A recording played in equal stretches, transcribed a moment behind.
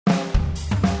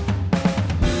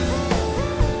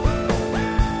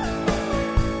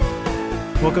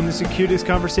Welcome to Circuitous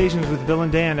Conversations with Bill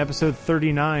and Dan, episode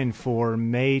 39 for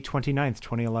May 29th,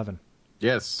 2011.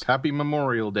 Yes, happy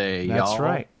Memorial Day, y'all. That's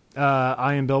right.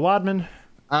 I am Bill Wadman.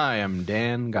 I am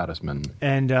Dan Gottesman.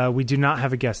 And we do not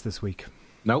have a guest this week.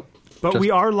 Nope. But we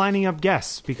are lining up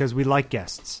guests because we like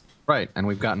guests. Right, and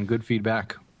we've gotten good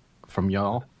feedback from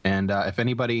y'all. And if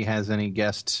anybody has any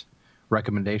guest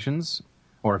recommendations,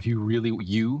 or if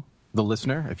you, the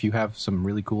listener, if you have some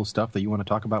really cool stuff that you want to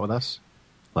talk about with us,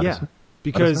 let us know.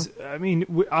 Because, I mean,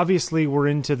 obviously we're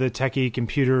into the techie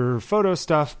computer photo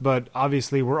stuff, but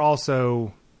obviously we're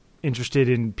also interested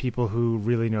in people who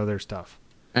really know their stuff.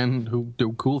 And who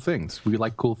do cool things. We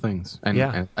like cool things.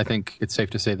 And I think it's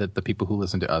safe to say that the people who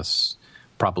listen to us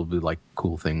probably like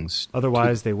cool things.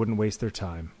 Otherwise, they wouldn't waste their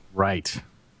time. Right.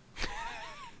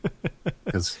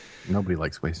 Because nobody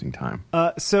likes wasting time.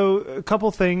 So a couple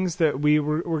things that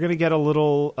we're going to get a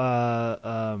little...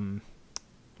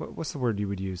 what's the word you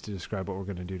would use to describe what we're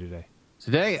going to do today?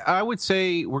 Today, I would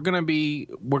say we're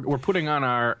putting on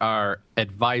our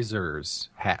advisors'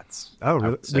 hats. Oh,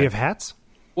 really? We have hats?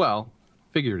 Well,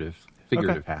 figurative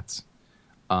okay. Hats.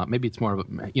 Maybe it's more of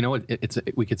a,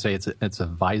 we could say it's a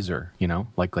visor,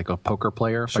 like a poker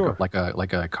player, sure. like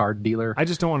a card dealer. I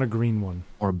just don't want a green one.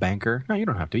 Or a banker. No, you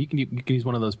don't have to. You can use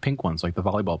one of those pink ones like the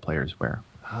volleyball players wear.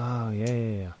 Oh,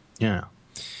 yeah. Yeah.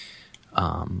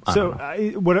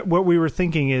 What we were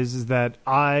thinking is that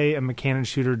I am a Canon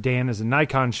shooter, Dan is a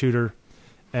Nikon shooter,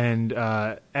 and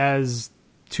as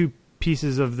two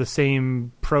pieces of the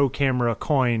same pro camera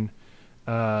coin,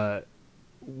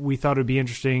 we thought it would be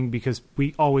interesting because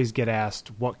we always get asked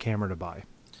what camera to buy.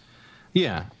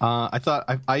 Yeah, I thought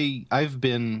I've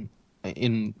been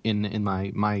in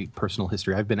my personal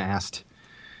history, I've been asked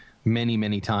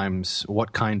many times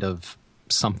what kind of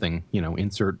something,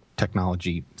 insert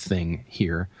technology thing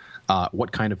here.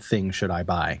 What kind of thing should I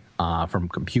buy? From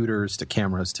computers to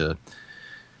cameras to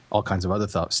all kinds of other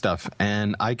stuff.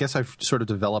 And I guess I've sort of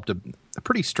developed a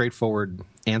pretty straightforward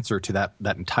answer to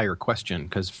that entire question,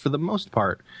 because for the most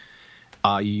part,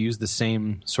 you use the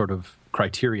same sort of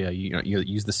criteria. You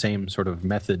use the same sort of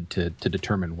method to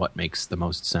determine what makes the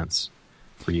most sense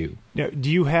for you. Now, do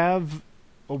you have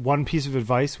one piece of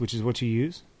advice, which is what you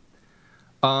use?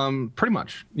 Pretty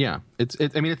much, yeah. It's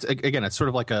sort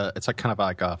of like kind of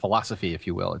like a philosophy, if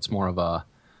you will. It's more of a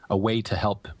way to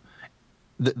help.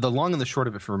 The long and the short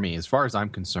of it for me, as far as I'm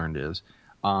concerned, is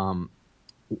one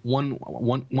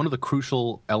of the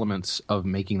crucial elements of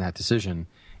making that decision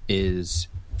is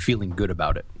feeling good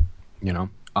about it.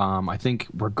 I think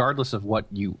regardless of what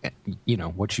you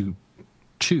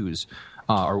choose,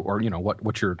 or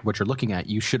what you're looking at,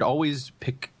 you should always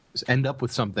end up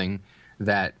with something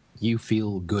that you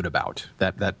feel good about,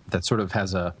 that sort of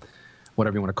has a,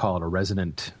 whatever you want to call it, a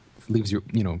resonant, leaves you,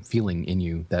 feeling in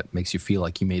you that makes you feel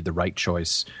like you made the right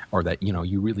choice, or that,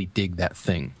 you really dig that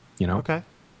thing, Okay.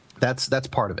 That's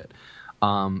part of it.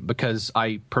 Because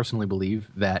I personally believe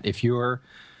that if you're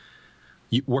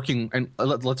working, and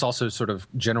let's also sort of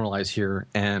generalize here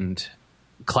and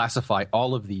classify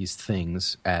all of these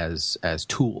things as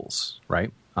tools,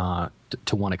 right?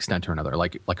 To one extent or another,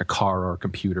 like a car or a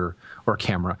computer or a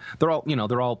camera. They're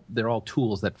all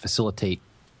tools that facilitate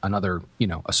another,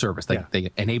 a service. They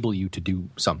enable you to do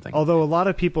something. Although a lot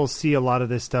of people see a lot of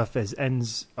this stuff as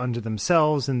ends unto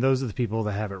themselves, and those are the people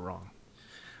that have it wrong.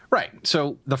 Right.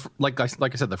 So like I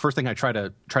said, the first thing I try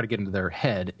to get into their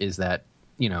head is that,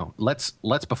 let's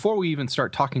before we even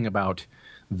start talking about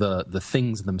the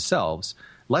things themselves,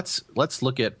 let's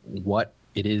look at what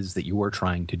it is that you are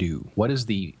trying to do. What is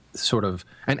the sort of,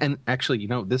 and actually,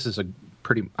 this is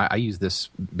I use this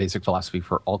basic philosophy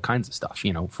for all kinds of stuff,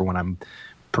 for when I'm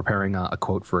preparing a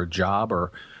quote for a job,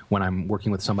 or when I'm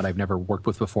working with someone I've never worked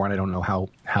with before and I don't know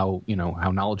how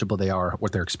knowledgeable they are,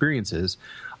 what their experience is,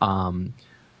 and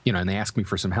they ask me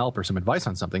for some help or some advice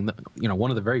on something. One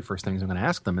of the very first things I'm going to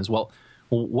ask them is, well,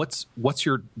 what's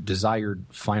your desired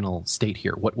final state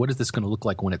here? What is this going to look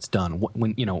like when it's done?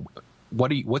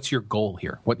 What's your goal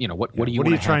here? What are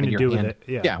you trying to do with it?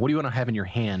 Yeah. What do you want to have in your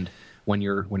hand when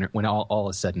all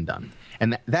is said and done?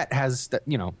 And that's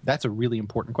a really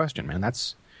important question, man.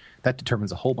 That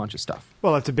determines a whole bunch of stuff.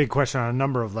 Well, that's a big question on a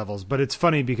number of levels, but it's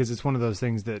funny because it's one of those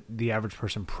things that the average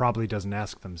person probably doesn't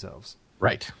ask themselves.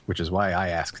 Right, which is why I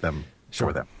ask them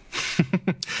for them.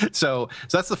 So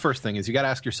that's the first thing, is you got to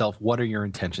ask yourself, what are your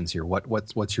intentions here?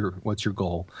 What's your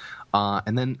goal?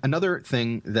 And then another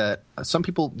thing that some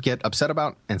people get upset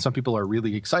about and some people are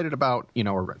really excited about,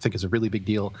 or think is a really big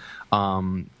deal,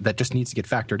 that just needs to get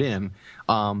factored in,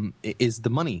 is the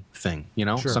money thing.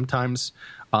 Sure. Sometimes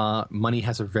money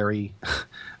has a very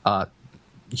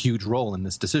huge role in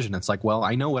this decision. It's like, well,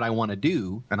 I know what I want to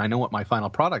do, and I know what my final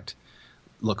product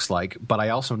looks like, but I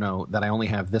also know that I only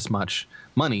have this much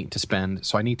money to spend,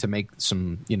 so I need to make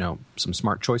some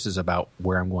smart choices about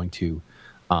where I'm going to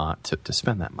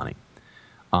spend that money.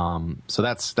 So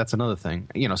that's another thing.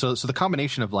 So the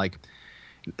combination of like,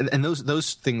 and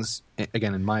those things,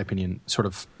 again, in my opinion, sort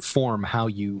of form how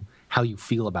you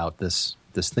feel about this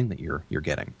thing that you're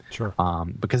getting. Sure.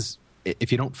 Because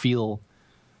if you don't feel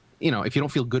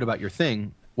good about your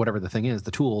thing, whatever the thing is, the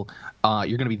tool,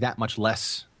 you're going to be that much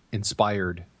less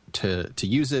inspired to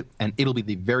use it, and it'll be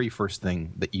the very first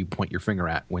thing that you point your finger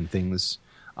at when things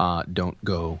don't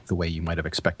go the way you might have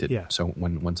expected. Yeah. So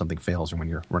when something fails or when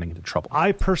you're running into trouble.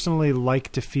 I personally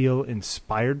like to feel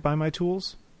inspired by my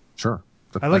tools. Sure.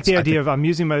 I like the idea of I'm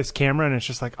using this camera and it's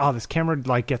just like, oh, this camera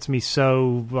like gets me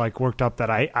so like worked up that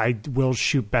I will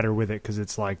shoot better with it because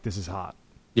it's like, this is hot.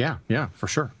 Yeah, for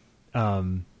sure.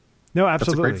 No,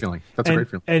 absolutely. That's a great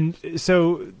feeling. And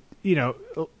so,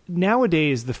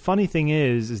 nowadays the funny thing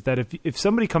is that if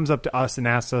somebody comes up to us and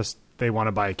asks us they want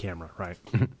to buy a camera, right?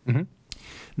 Mm-hmm. And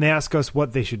they ask us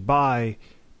what they should buy,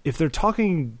 if they're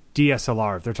talking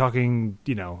DSLR, if they're talking,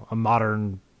 a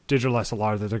modern digital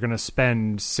SLR that they're going to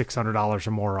spend $600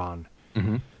 or more on,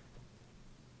 mm-hmm.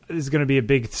 is going to be a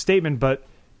big statement, but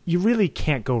you really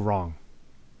can't go wrong.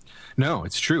 No,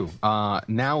 it's true.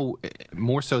 Now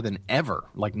more so than ever,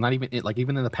 even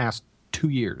in the past 2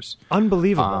 years.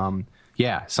 Unbelievable.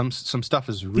 Yeah, some stuff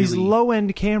is really... These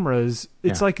low-end cameras,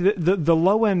 it's like the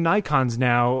low-end Nikons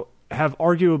now have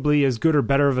arguably as good or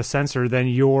better of a sensor than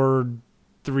your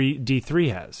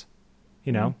D3 has,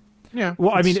 Yeah.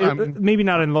 Well, I mean, maybe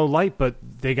not in low light, but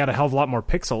they got a hell of a lot more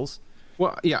pixels.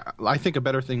 Well, yeah, I think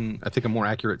a more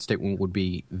accurate statement would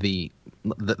be the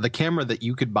camera that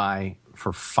you could buy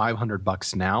for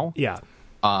 $500 now. Yeah.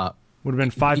 Would have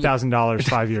been $5,000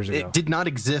 5 years ago. It did not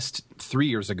exist 3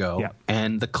 years ago. Yeah.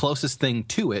 And the closest thing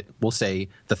to it, we'll say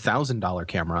the $1,000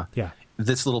 camera. Yeah.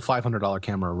 This little $500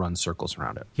 camera runs circles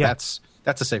around it. Yeah.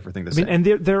 That's a safer thing to say.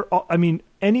 And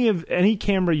any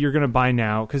camera you're going to buy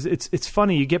now, because it's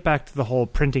funny, you get back to the whole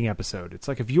printing episode. It's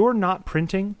like if you're not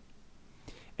printing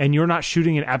and you're not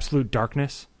shooting in absolute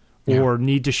darkness or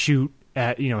need to shoot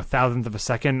at a thousandth of a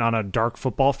second on a dark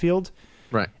football field,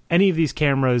 right? Any of these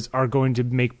cameras are going to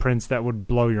make prints that would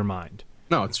blow your mind.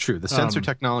 No, it's true. The sensor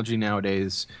technology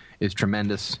nowadays is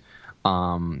tremendous.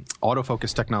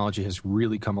 Autofocus technology has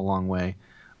really come a long way.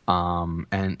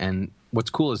 And what's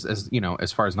cool is,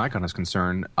 as far as Nikon is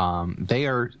concerned, they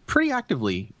are pretty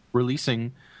actively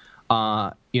releasing,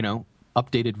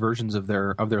 updated versions of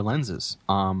their lenses.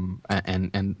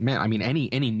 And man, I mean,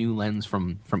 any new lens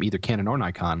from either Canon or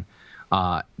Nikon,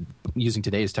 using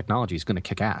today's technology is going to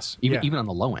kick ass. Even on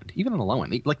the low end,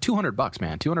 like $200,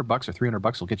 man, $200 or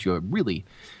 $300 will get you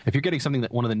if you're getting something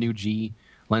that one of the new G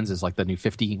lenses, like the new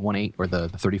 50 1.8 or the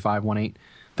 35 1.8,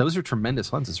 those are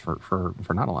tremendous lenses for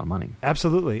not a lot of money.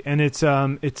 Absolutely. And it's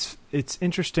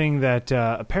interesting that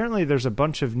apparently there's a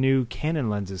bunch of new Canon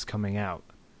lenses coming out.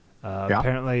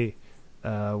 Apparently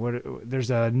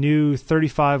there's a new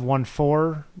 35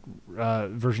 1.4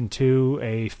 version 2,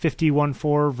 a 50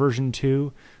 1.4 version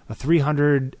 2, a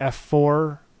 300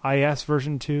 f4 IS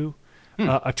version 2,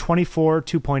 a 24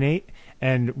 2.8,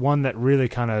 and one that really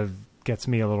kind of gets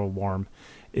me a little warm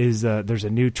is there's a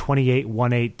new 28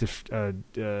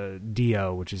 1.8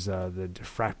 DO, which is the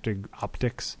diffractive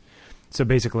optics. So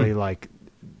basically,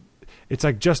 it's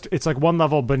like one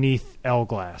level beneath L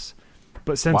glass.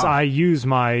 But since I use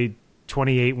my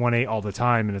 28 1.8 all the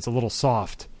time and it's a little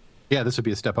soft, yeah, this would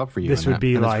be a step up for you. This would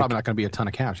be and like, it's probably not going to be a ton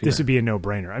of cash either. This would be a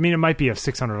no-brainer. I mean, it might be a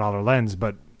 $600 lens,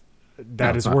 but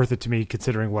that is worth it to me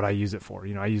considering what I use it for.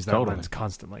 I use that lens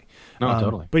constantly. No,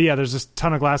 totally. But yeah, there's this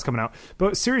ton of glass coming out.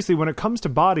 But seriously, when it comes to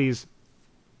bodies,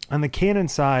 on the Canon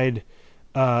side,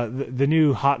 the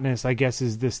new hotness, I guess,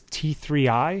 is this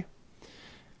T3i,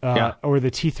 or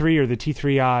the T3 or the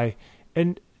T3i,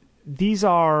 and these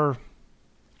are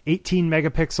 18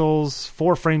 megapixels,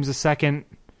 4 frames a second,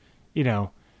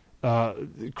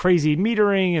 crazy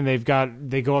metering, and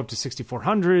they go up to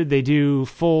 6400. They do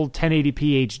full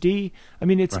 1080p HD. I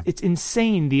mean, it's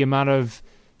insane the amount of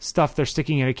stuff they're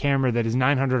sticking in a camera that is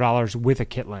 $900 with a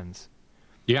kit lens.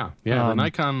 Yeah. The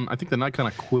Nikon. I think the Nikon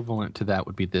equivalent to that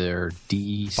would be their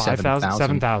D7000.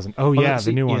 7000. Oh yeah,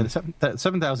 the new one. The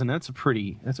 7000. That's a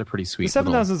pretty sweet. The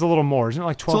 7000 is a little more, isn't it?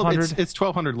 Like 1200. So it's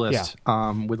 1200 list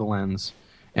with a lens,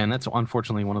 and that's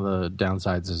unfortunately one of the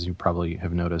downsides, as you probably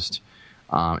have noticed.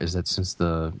 Is that since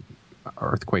the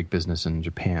earthquake business in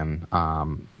Japan,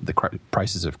 the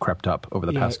prices have crept up over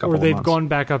the past couple of months. Or they've gone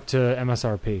back up to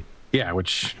MSRP. Yeah,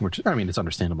 which I mean, it's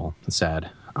understandable. It's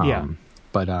sad.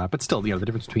 But still, the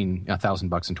difference between $1,000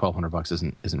 and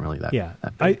 $1,200 isn't really that. Yeah,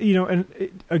 that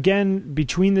big. Again,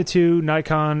 between the two,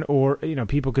 Nikon or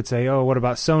people could say, oh, what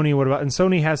about Sony? And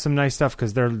Sony has some nice stuff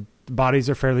because their bodies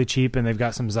are fairly cheap and they've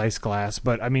got some Zeiss glass.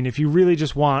 But I mean, if you really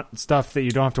just want stuff that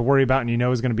you don't have to worry about and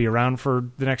is going to be around for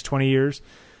the next 20 years,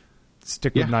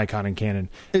 stick with Nikon and Canon.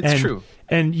 It's true.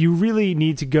 And you really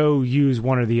need to go use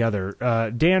one or the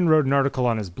other. Dan wrote an article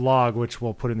on his blog, which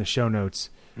we'll put in the show notes,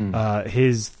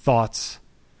 his thoughts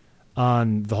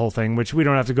on the whole thing, which we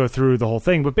don't have to go through the whole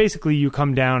thing, but basically you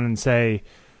come down and say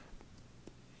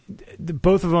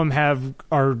both of them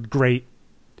are great.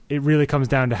 It really comes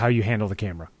down to how you handle the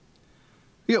camera.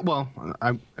 Yeah, well,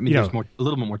 I mean, there's a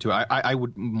little bit more to it. I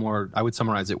would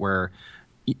summarize it where,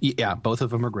 both of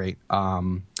them are great.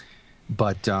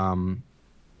 But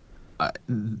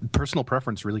personal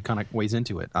preference really kind of weighs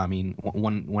into it. I mean,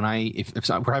 if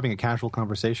we're having a casual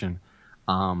conversation,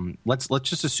 let's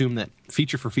just assume that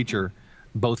feature for feature,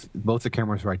 both the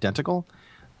cameras are identical.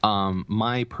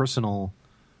 My personal,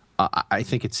 I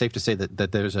think it's safe to say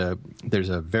that there's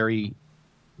a very,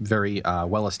 very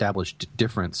well established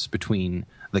difference between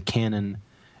the Canon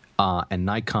and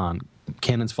Nikon.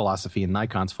 Canon's philosophy and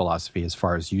Nikon's philosophy as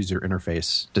far as user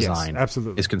interface design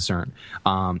is concerned,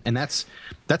 and that's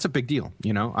a big deal.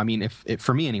 I mean, if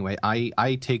for me anyway,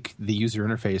 I take the user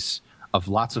interface of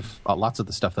lots of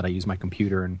the stuff that I use my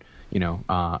computer and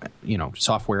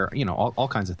software, all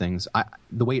kinds of things.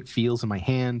 The way it feels in my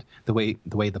hand, the way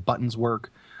the buttons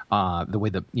work, the way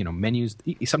the menus,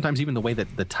 sometimes even the way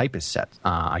that the type is set,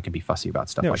 I can be fussy about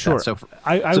stuff like that. So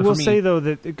I will say though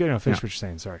that finish what you're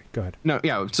saying. Sorry, go ahead. No,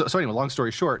 yeah. So anyway, long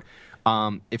story short,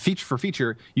 if feature for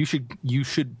feature, you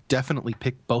should definitely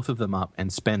pick both of them up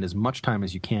and spend as much time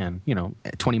as you can.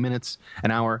 20 minutes,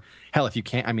 an hour. Hell, if you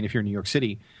can't, I mean, if you're in New York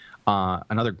City.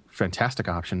 Another fantastic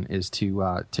option is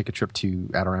to take a trip to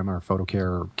Adorama or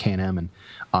PhotoCare or Can-Am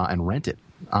and rent it.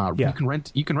 You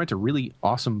can rent a really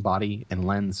awesome body and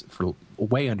lens for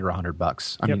way under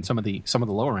 $100. I mean, some of the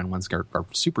lower end ones are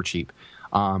super cheap,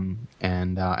 and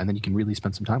then you can really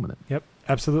spend some time with it. Yep,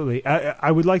 absolutely.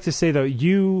 I would like to say though,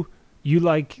 you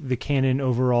like the Canon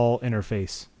overall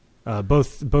interface,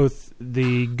 both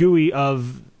the GUI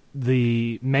of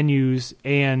the menus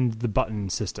and the button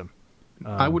system.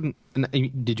 I wouldn't.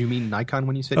 Did you mean Nikon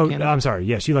when you said Canon? I'm sorry.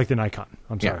 Yes, you like the Nikon.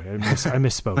 I'm sorry. I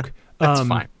misspoke. That's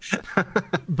fine.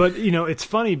 But, it's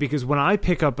funny because when I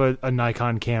pick up a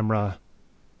Nikon camera,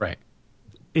 right,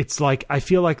 it's like I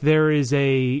feel like there is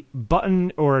a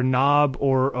button or a knob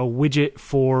or a widget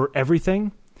for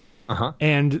everything.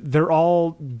 And they're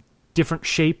all different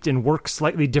shaped and work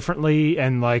slightly differently.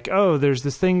 And like, there's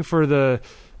this thing for the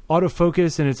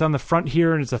autofocus and it's on the front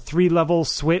here and it's a 3-level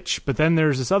switch, but then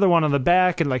there's this other one on the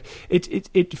back, and like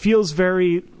it feels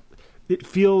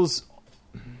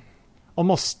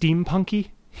almost steampunky,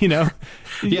 you know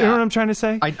what I'm trying to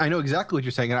say? I know exactly what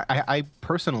you're saying, and I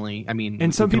personally, I mean,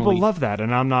 and some people love that,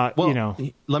 and I'm not.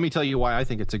 Let me tell you why I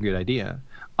think it's a good idea.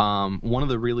 One of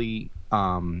the really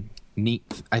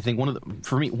neat, I think one of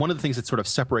the things that sort of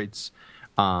separates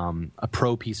a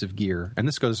pro piece of gear, and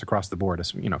this goes across the board,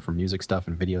 for music stuff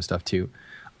and video stuff too.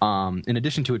 In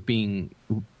addition to it being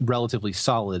relatively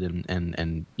solid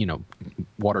and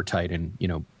watertight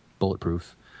and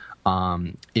bulletproof,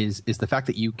 is the fact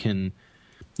that you can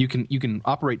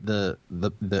operate the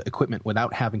equipment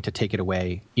without having to take it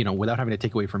away, without having to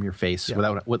take away from your face,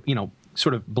 without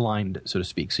sort of blind, so to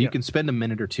speak. So you can spend a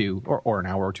minute or two, or an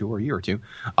hour or two, or a year or two,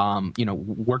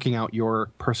 working out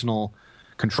your personal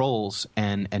controls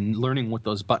and learning what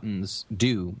those buttons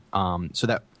do, so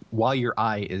that while your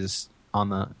eye is on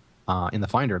the in the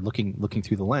finder looking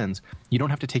through the lens, you don't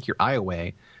have to take your eye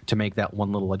away to make that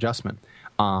one little adjustment.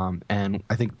 And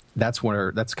I think that's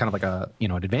kind of like an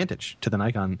advantage to the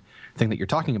Nikon thing that you're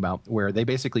talking about, where they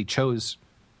basically chose.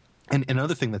 And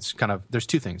another thing that's there's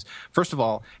two things. First of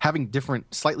all, having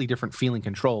slightly different feeling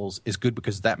controls is good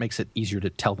because that makes it easier to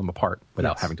tell them apart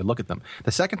without having to look at them.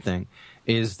 The second thing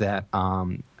is that,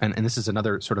 and this is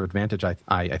another sort of advantage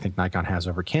I think Nikon has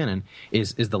over Canon,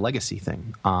 is the legacy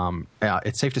thing.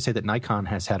 It's safe to say that Nikon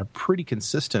has had a pretty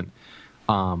consistent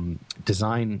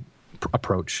design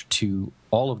approach to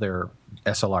all of their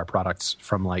SLR products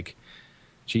from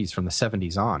from the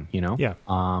 70s on, Yeah.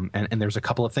 And there's a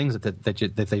couple of things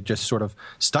that they just sort of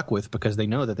stuck with because they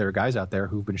know that there are guys out there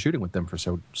who've been shooting with them for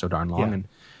so darn long,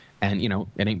 and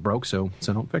it ain't broke, so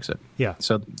don't fix it. Yeah.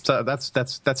 So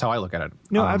that's how I look at it.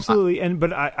 No, absolutely.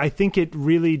 But I think it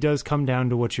really does come down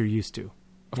to what you're used to.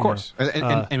 Of course.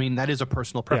 And I mean, that is a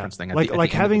personal preference thing.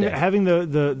 Having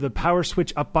the power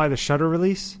switch up by the shutter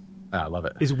release. I love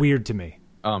it. Is weird to me.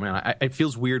 Oh man, it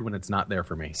feels weird when it's not there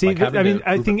for me. See, Like,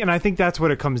 I think that's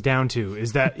what it comes down to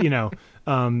is that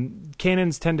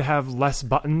Canons tend to have less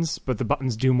buttons, but the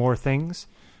buttons do more things.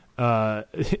 Something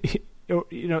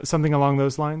along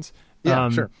those lines. Yeah,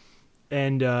 sure.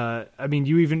 And I mean,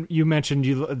 you mentioned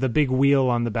the big wheel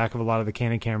on the back of a lot of the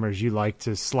Canon cameras. You like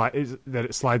to that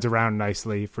it slides around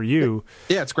nicely for you.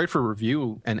 Yeah, it's great for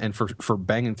review and for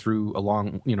banging through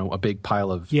along a big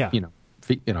pile of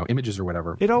images or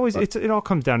whatever. It all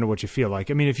comes down to what you feel like.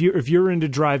 I mean, if you're into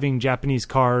driving Japanese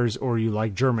cars or you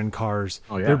like German cars,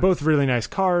 they're both really nice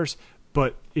cars.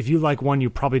 But if you like one, you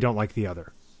probably don't like the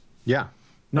other. Yeah.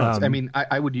 No,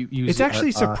 I would use. It's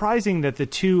actually surprising that the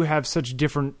two have such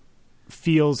different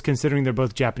feels, considering they're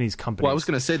both Japanese companies. Well, I was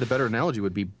going to say the better analogy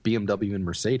would be BMW and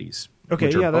Mercedes. Okay,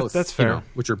 yeah, that's fair.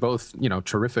 Which are both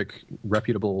terrific,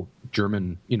 reputable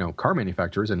German car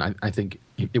manufacturers, and I think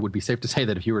it would be safe to say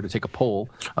that if you were to take a poll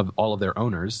of all of their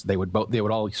owners, they would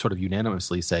all sort of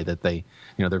unanimously say that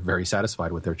they're very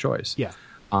satisfied with their choice. Yeah.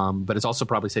 But it's also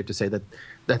probably safe to say that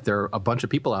there are a bunch of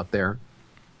people out there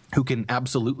who can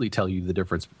absolutely tell you the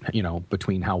difference,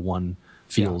 between how one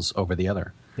feels over the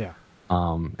other. Yeah.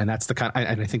 And that's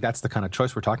I think that's the kind of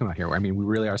choice we're talking about here. I mean, we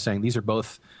really are saying these are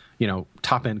both,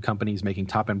 top end companies making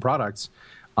top end products,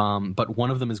 but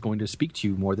one of them is going to speak to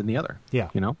you more than the other. Yeah.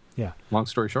 Yeah. Long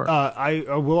story short. I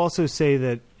will also say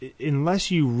that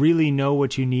unless you really know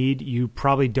what you need, you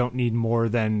probably don't need more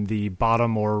than the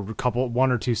bottom or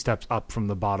one or two steps up from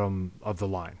the bottom of the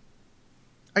line.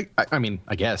 I mean,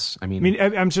 I guess.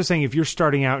 I'm just saying, if you're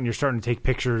starting out and you're starting to take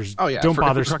pictures, don't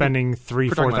bother spending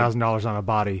 $4,000 on a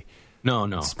body.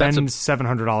 No. Spend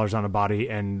 $700 on a body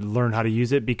and learn how to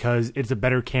use it, because it's a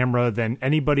better camera than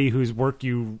anybody whose work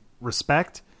you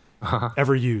respect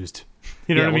ever used.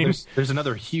 You know what I mean? There's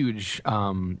another huge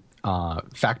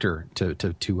factor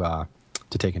to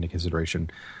take into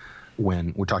consideration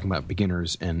when we're talking about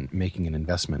beginners and making an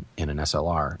investment in an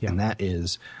SLR, and that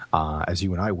is, as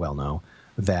you and I well know,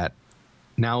 that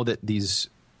now that these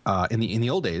in the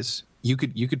old days you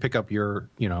could pick up your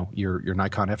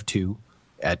Nikon F2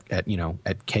 at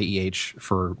KEH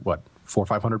for what, $400 or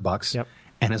 $500, yep.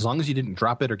 And as long as you didn't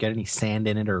drop it or get any sand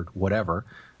in it or whatever,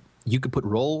 you could put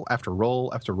roll after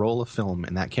roll after roll of film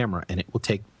in that camera, and it will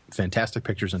take fantastic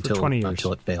pictures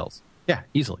until it fails. Yeah,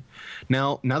 easily.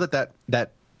 Now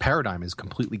that paradigm is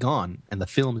completely gone and the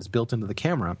film is built into the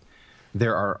camera,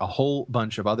 there are a whole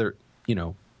bunch of other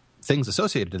things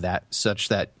associated to that, such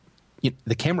that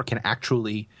the camera can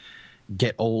actually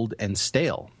get old and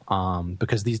stale,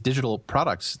 because these digital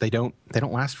products they don't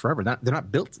last forever. They're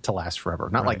not built to last forever.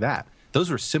 Not like that. Those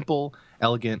were simple,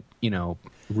 elegant,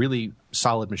 really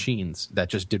solid machines that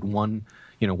just did one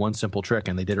simple trick,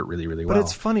 and they did it really, really well. But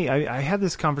it's funny. I had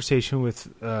this conversation with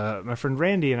my friend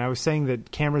Randy, and I was saying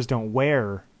that cameras don't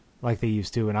wear like they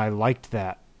used to, and I liked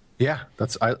that. Yeah,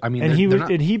 that's. I mean,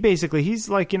 and he's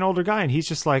like an older guy, and he's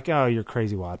just like, "Oh, you're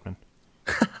crazy, Wadman."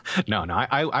 No,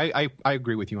 I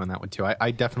agree with you on that one too.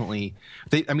 I definitely.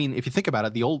 If you think about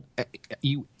it,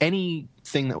 any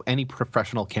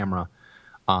professional camera,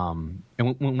 and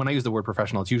when I use the word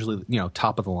professional, it's usually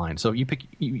top of the line. So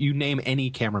you name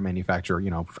any camera manufacturer,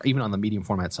 even on the medium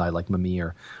format side like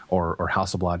Mamiya or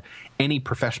Hasselblad, any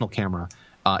professional camera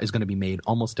is going to be made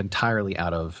almost entirely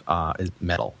out of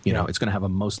metal. It's going to have a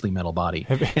mostly metal body,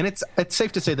 and it's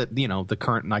safe to say that the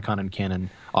current Nikon and Canon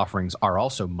offerings are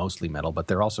also mostly metal, but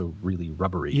they're also really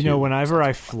rubbery. Whenever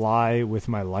I fly with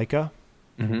my Leica,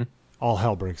 all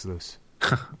hell breaks loose.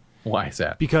 Why is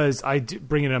that? Because I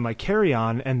bring it on my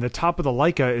carry-on, and the top of the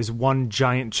Leica is one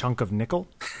giant chunk of nickel.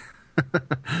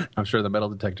 I'm sure the metal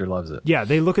detector loves it. Yeah,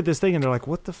 they look at this thing and they're like,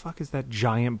 "What the fuck is that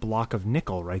giant block of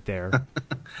nickel right there?"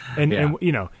 and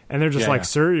they're just like,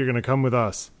 "Sir, you're going to come with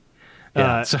us."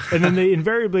 Yeah. And then they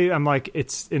invariably, I'm like,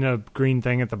 "It's in a green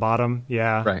thing at the bottom."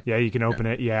 Yeah, right. Yeah, you can open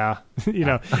it. Yeah,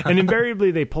 And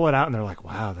invariably they pull it out and they're like,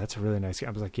 "Wow, that's a really nice." I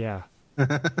was like, "Yeah."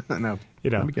 No,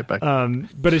 let me get back.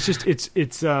 But it's just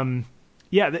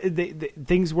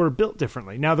things were built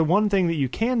differently. Now, the one thing that you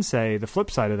can say, the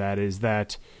flip side of that, is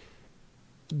that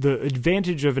the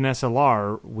advantage of an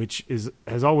SLR, which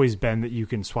has always been that you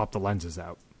can swap the lenses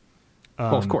out.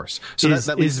 Of course. So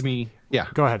that leads me. Yeah,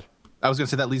 go ahead. I was going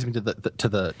to say that leads me to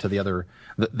the other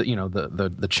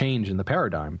the change in the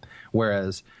paradigm.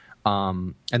 Whereas,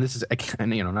 and this is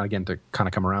not again to kind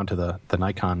of come around to the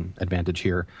Nikon advantage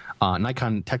here.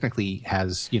 Nikon technically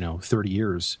has 30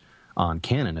 years on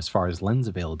Canon as far as lens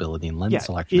availability and lens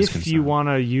selection is concerned. If you want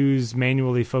to use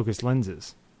manually focused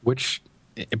lenses, which.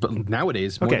 But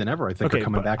nowadays, more than ever, I think are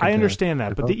coming back. I understand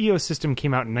that, but the EOS system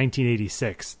came out in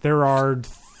 1986. There are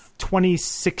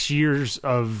 26 years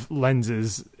of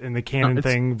lenses in the Canon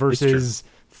thing versus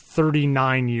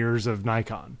 39 years of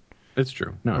Nikon. It's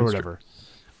true. No, or whatever. True.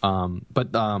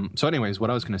 So anyways, what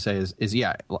I was going to say is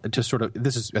yeah, just sort of,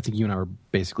 this is, I think you and I are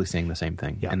basically saying the same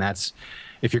thing. Yeah. And that's,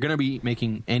 if you're going to be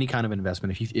making any kind of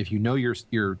investment, if you know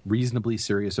you're reasonably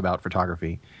serious about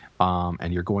photography,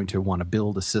 and you're going to want to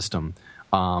build a system,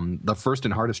 the first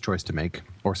and hardest choice to make,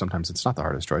 or sometimes it's not the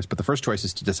hardest choice, but the first choice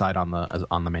is to decide on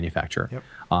the manufacturer,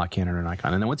 Canon or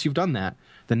Nikon. And then once you've done that,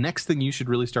 the next thing you should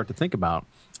really start to think about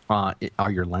are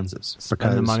your lenses.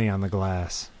 Spend the money on the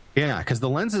glass. Yeah, because the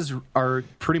lenses are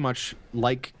pretty much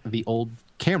like the old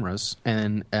cameras,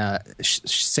 and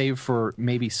save for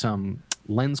maybe some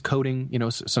lens coating,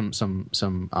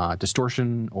 some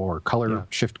distortion or color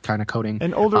shift kind of coating.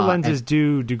 And older lenses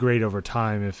do degrade over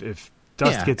time if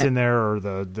dust gets in there, or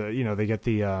the they get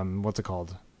the what's it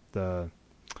called, the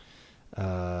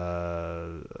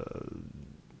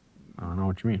I don't know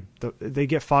what you mean. They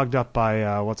get fogged up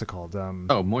by what's it called?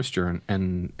 Moisture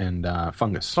and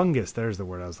fungus. Fungus. There's the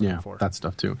word I was looking for. That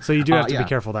stuff too. So you do have to be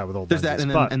careful of that with old lenses. There's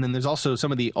that, and then there's also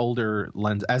some of the older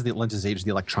lenses. As the lenses age,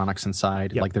 the electronics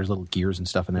inside, like there's little gears and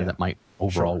stuff in there that might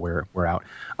overall wear out.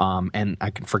 And I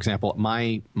can, for example,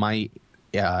 my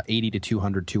 80 to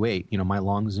 200 2.8, my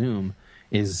long zoom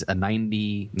is a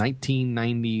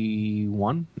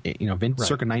 1991,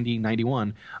 circa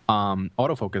 1991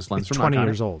 autofocus lens. It's from 20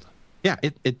 years old. Yeah,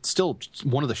 it's still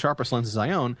one of the sharpest lenses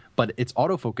I own, but its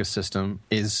autofocus system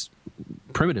is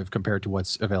primitive compared to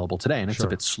what's available today, and it's a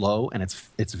bit slow, and it's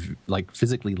like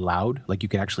physically loud, like you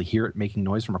can actually hear it making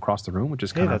noise from across the room, which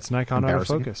is kind of that's Nikon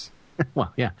autofocus.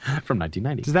 Well, yeah, from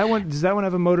 1990. Does that one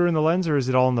have a motor in the lens, or is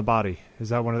it all in the body? Is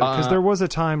that one of the, because there was a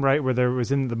time, right, where the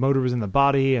motor was in the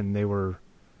body, and they were.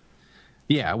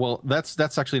 Yeah, well, that's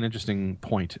actually an interesting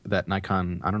point that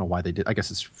Nikon, I don't know why they did. I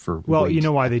guess it's for Well, you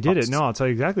know why they did it? No, I'll tell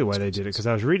you exactly why they did it, because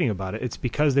I was reading about it. It's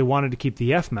because they wanted to keep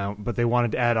the F mount, but they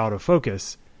wanted to add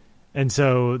autofocus. And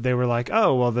so they were like,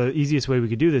 oh, well, the easiest way we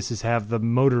could do this is have the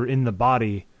motor in the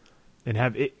body and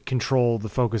have it control the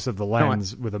focus of the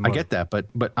lens with a motor. I get that, but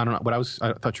I don't know.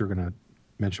 I thought you were going to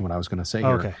mention what I was going to say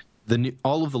here. Okay.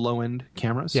 All of the low-end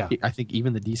cameras, I think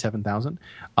even the D7000,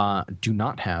 do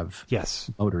not have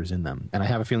motors in them. And I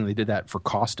have a feeling they did that for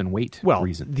cost and weight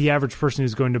reasons. The average person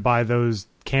who's going to buy those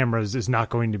cameras is not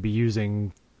going to be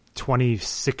using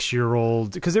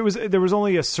 26-year-old, because there was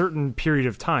only a certain period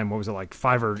of time, what was it, like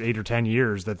 5 or 8 or 10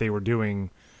 years, that they were doing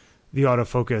the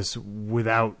autofocus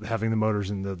without having the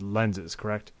motors in the lenses,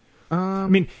 correct? I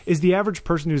mean, is the average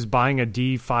person who's buying a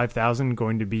D5000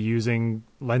 going to be using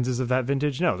lenses of that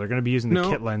vintage? No, they're going to be using the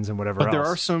kit lens and whatever else.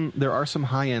 There are some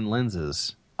high-end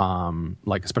lenses,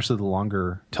 like especially the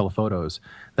longer telephotos,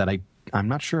 that I'm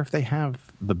not sure if they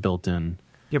have the built-in.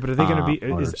 Yeah, but are they going to be?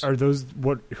 Are those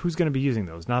what? Who's going to be using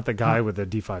those? Not the guy with a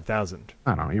D5000.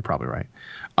 I don't know. You're probably right.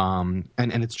 And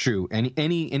it's true.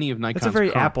 Any of Nikon's that's a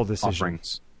very Apple decision.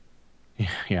 Offerings.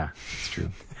 Yeah, it's true.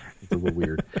 It's a little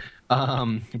weird.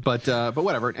 But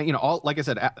whatever. Like I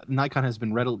said, Nikon has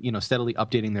been steadily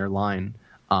updating their line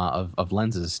of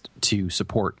lenses to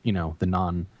support the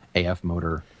non-AF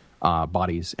motor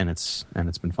bodies, and it's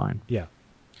been fine. Yeah.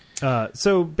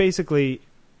 So basically,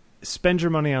 spend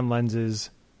your money on lenses.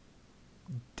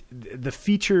 The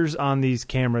features on these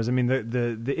cameras, I mean,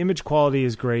 the image quality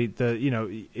is great. As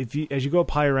you go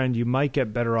up higher end, you might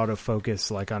get better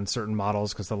autofocus, like on certain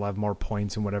models, because they'll have more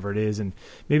points and whatever it is, and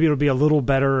maybe it'll be a little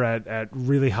better at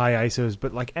really high ISOs.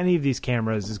 But like any of these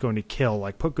cameras is going to kill.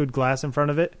 Like, put good glass in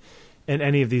front of it, and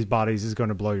any of these bodies is going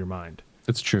to blow your mind.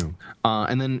 It's true.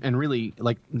 And really,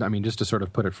 like, I mean, just to sort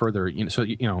of put it further,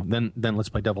 then let's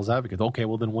play devil's advocate. Okay,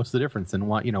 well, then what's the difference? Then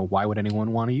why would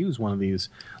anyone want to use one of these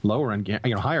lower end,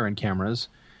 higher end cameras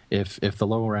if the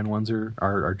lower end ones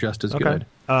are just as good?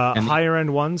 Higher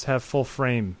end ones have full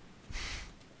frame.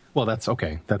 Well, that's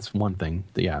okay. That's one thing.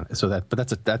 Yeah. So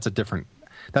that's a different.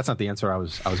 That's not the answer I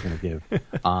was going to give.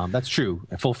 That's true.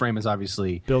 Full frame is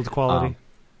obviously build quality.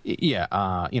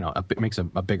 It makes a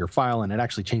bigger file, and it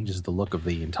actually changes the look of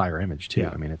the entire image too.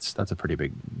 Yeah. I mean, that's a pretty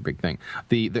big thing.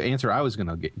 The answer I was going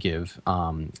to give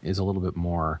is a little bit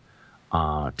more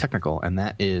technical, and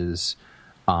that is,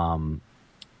 if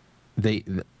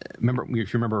you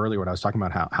remember earlier what I was talking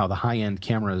about, how the high end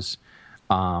cameras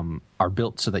are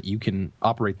built so that you can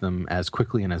operate them as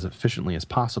quickly and as efficiently as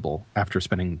possible after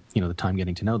spending the time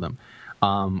getting to know them.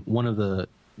 One of the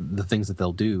things that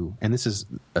they'll do, and this is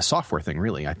a software thing,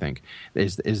 really, I think,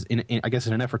 is I guess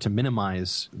in an effort to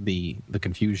minimize the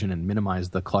confusion and minimize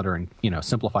the clutter and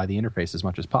simplify the interface as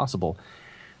much as possible,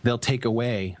 they'll take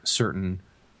away certain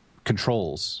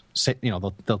controls. Say,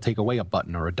 they'll take away a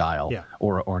button or a dial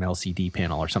or an LCD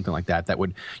panel or something like that. That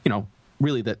would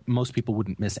really that most people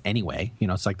wouldn't miss anyway.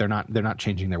 It's like they're not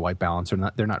changing their white balance,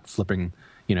 or they're not flipping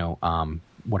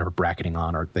whatever bracketing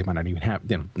on, or they might not even have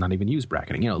not even use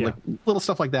bracketing. Like little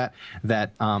stuff like that.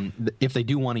 That if they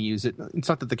do want to use it, it's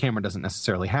not that the camera doesn't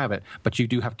necessarily have it, but you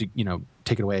do have to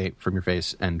take it away from your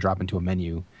face and drop into a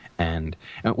menu. And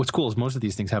what's cool is most of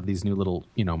these things have these new little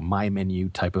my menu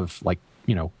type of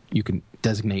you can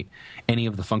designate any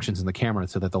of the functions in the camera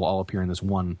so that they'll all appear in this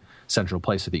one central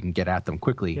place so that you can get at them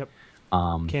quickly. Yep.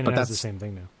 Canon has the same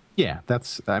thing now. Yeah,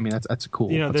 that's a cool.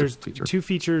 There's feature. two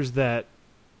features that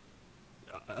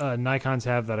Nikon's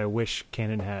have that I wish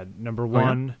Canon had. Number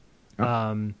one,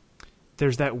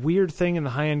 there's that weird thing in the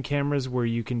high-end cameras where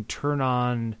you can turn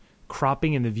on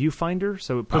cropping in the viewfinder,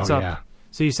 so it puts up. Yeah.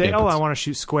 So you say, I want to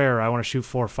shoot square, I want to shoot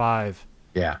 4:5.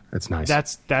 Yeah, that's nice.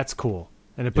 That's cool.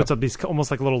 And it puts up these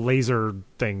almost like little laser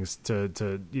things to like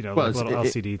little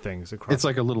LCD things across. It's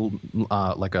like a little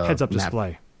like a heads-up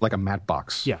display, like a matte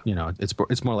box. Yeah,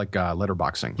 it's more like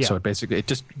letterboxing. Yeah. So it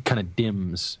just kind of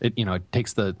dims. It it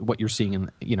takes what you're seeing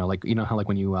in how like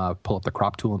when you pull up the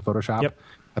crop tool in Photoshop. Yep.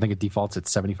 I think it defaults at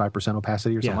 75%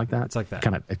 opacity or something like that. It's like that.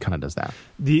 It kind of does that.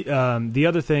 The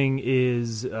other thing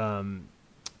is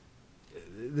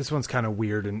this one's kind of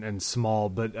weird and small,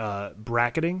 but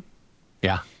bracketing.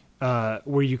 Yeah.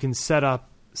 Where you can set up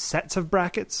sets of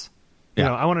brackets.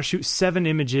 I want to shoot 7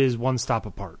 images one stop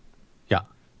apart. Yeah.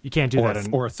 You can't do that.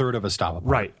 Or a third of a stop apart.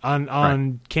 Right.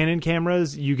 On Canon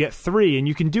cameras, you get 3, and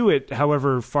you can do it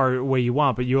however far away you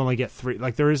want, but you only get 3.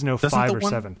 Like, there is no 5 or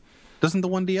 7. Doesn't the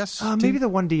 1DS? Maybe the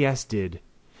 1DS did.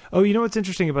 Oh, what's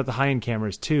interesting about the high-end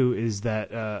cameras, too, is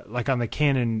that, like on the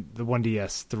Canon, the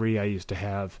 1DS3 I used to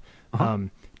have,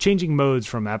 changing modes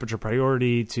from aperture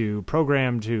priority to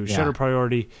program to shutter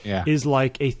priority is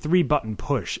like a 3-button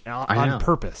push on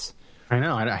purpose. I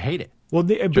know. I hate it. Well,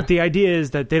 but the idea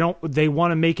is that they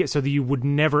want to make it so that you would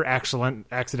never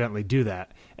accidentally do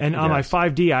that. And on my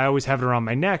 5D, I always have it around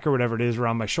my neck or whatever it is,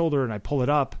 around my shoulder, and I pull it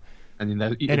up. And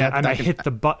I hit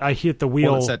the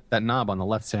wheel. Well, it's that knob on the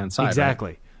left-hand side.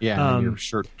 Exactly. Right? Yeah, and your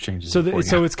shirt changes.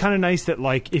 So it's kind of nice that,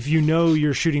 like, if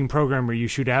you're shooting program or you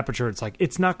shoot aperture, it's like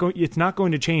it's not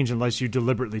going to change unless you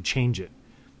deliberately change it.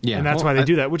 Yeah, and that's why they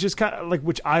do that, which is kind of like,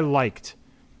 which I liked.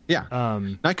 Yeah,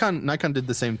 Nikon did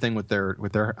the same thing with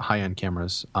their high-end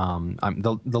cameras.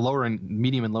 The lower end,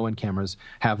 medium and low end cameras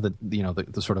have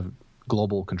the sort of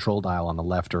global control dial on the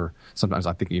left, or sometimes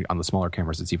I think on the smaller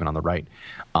cameras it's even on the right,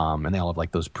 and they all have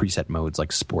like those preset modes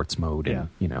like sports mode and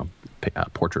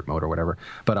portrait mode or whatever.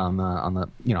 But on the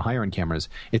higher end cameras,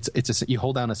 you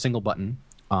hold down a single button,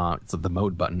 it's the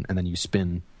mode button, and then you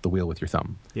spin the wheel with your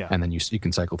thumb, and then you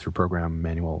can cycle through program,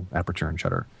 manual, aperture, and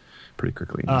shutter pretty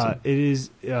quickly.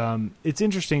 It's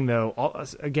interesting though.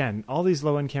 All these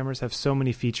low end cameras have so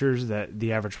many features that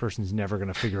the average person's never going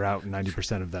to figure out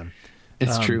 90% of them.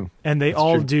 It's true. And they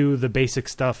all do the basic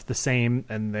stuff the same,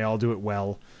 and they all do it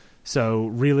well. So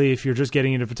really, if you're just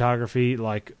getting into photography,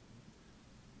 like,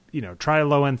 try a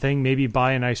low-end thing, maybe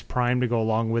buy a nice prime to go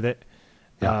along with it.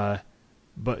 Yeah.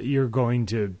 But you're going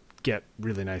to get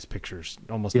really nice pictures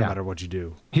almost no matter what you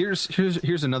do. Here's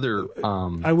another...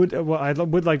 I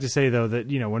would like to say, though,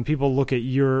 that, when people look at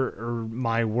your or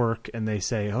my work and they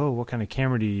say, oh, what kind of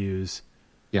camera do you use?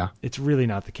 Yeah. It's really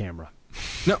not the camera.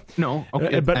 No.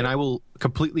 Okay. And I will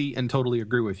completely and totally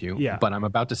agree with you. Yeah. But I'm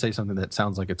about to say something that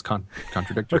sounds like it's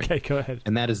contradictory. Okay, go ahead.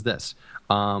 And that is this.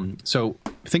 So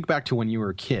think back to when you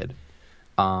were a kid,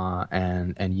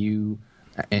 and you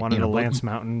wanted a Lance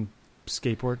Mountain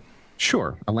skateboard.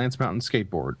 Sure, a Lance Mountain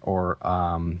skateboard, or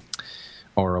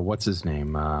what's his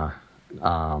name?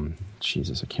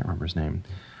 Jesus, I can't remember his name.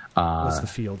 What's the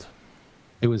field?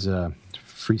 It was a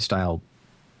freestyle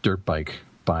dirt bike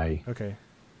by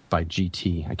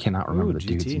GT. I cannot remember the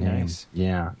dude's name. Nice.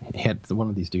 Yeah, one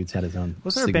of these dudes had his own.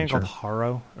 Was there a band called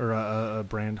Haro, or a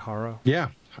brand Haro? Yeah,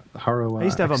 Haro. I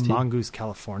used to have XT. a Mongoose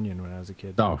Californian when I was a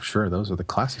kid. Oh, sure, those are the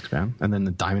classics, man. And then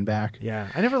the Diamondback. Yeah,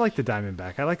 I never liked the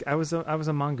Diamondback. I was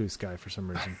a Mongoose guy for some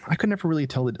reason. I could never really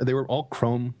tell. They were all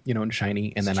chrome, and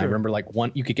shiny. And then I remember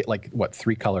you could get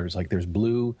 3 colors. Like there's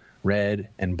blue, red,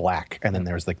 and black, and then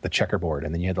there's like the checkerboard,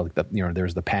 and then you had like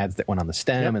there's the pads that went on the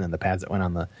stem, and then the pads that went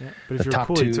on the But if the you were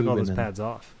cool, you took all those pads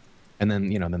off. And then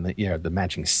the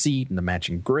matching seat and the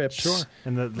matching grips. Sure.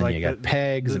 And then you got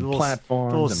pegs and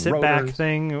platforms, the little and sit rotors. back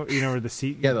thing, where the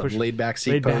seat. Yeah, the laid back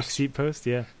seat post.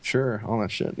 Yeah. Sure, all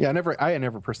that shit. Yeah, I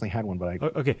never personally had one, but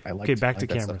I liked, back to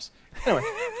cameras. Anyway,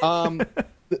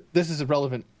 this is a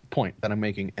relevant point that I'm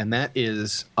making, and that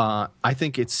is, I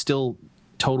think it's still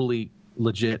totally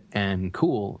legit and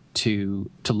cool to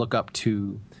look up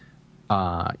to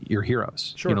your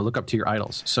heroes. Sure. Look up to your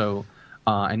idols. So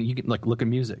and you can like look at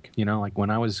music. Like when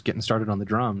I was getting started on the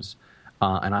drums,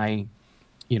 and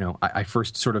I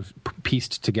first sort of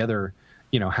pieced together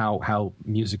how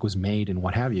music was made and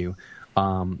what have you.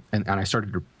 And I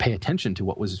started to pay attention to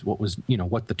what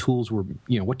the tools were,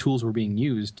 what tools were being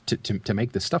used to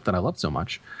make this stuff that I loved so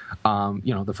much.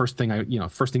 The first thing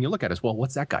you look at is, well,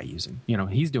 what's that guy using?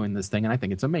 He's doing this thing and I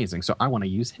think it's amazing. So I want to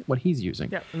use what he's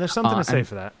using. Yeah. And there's something to say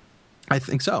for that. I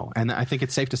think so. And I think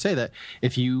it's safe to say that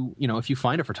if you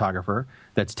find a photographer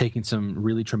that's taking some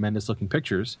really tremendous looking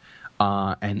pictures,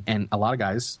 and a lot of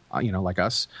guys, like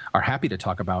us, are happy to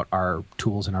talk about our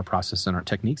tools and our process and our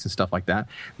techniques and stuff like that.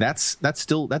 That's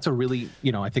a really,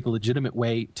 I think a legitimate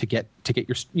way to get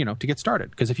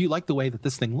started. Because if you like the way that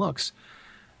this thing looks,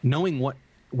 knowing what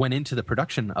went into the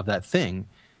production of that thing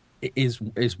is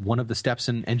one of the steps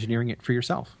in engineering it for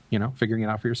yourself, figuring it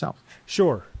out for yourself.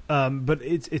 Sure. But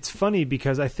it's funny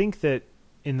because I think that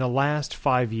in the last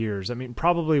 5 years, I mean,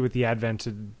 probably with the advent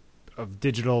of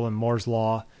digital and Moore's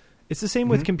law, it's the same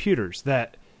with computers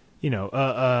that,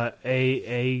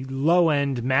 a low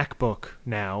end MacBook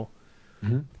now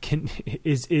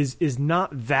is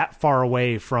not that far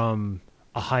away from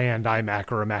a high end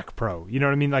iMac or a Mac Pro. You know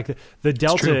what I mean? Like the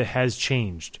delta has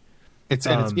changed.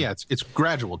 It's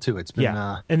gradual too. It's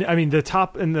been and I mean the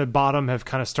top and the bottom have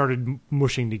kind of started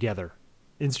mushing together.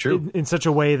 It's true in such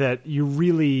a way that you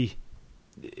really,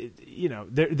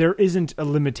 there isn't a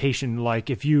limitation. Like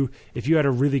if you had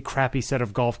a really crappy set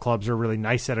of golf clubs or a really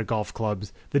nice set of golf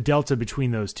clubs, the delta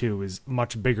between those two is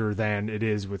much bigger than it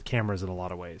is with cameras in a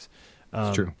lot of ways.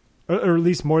 It's true, or at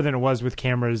least more than it was with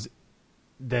cameras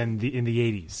in the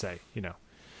 80s, say,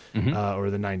 or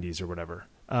the 90s or whatever.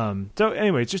 So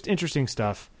anyway, it's just interesting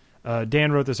stuff.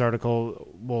 Dan wrote this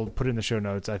article. We'll put it in the show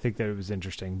notes. I think that it was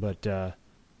interesting, but I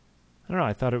don't know.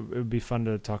 I thought it would be fun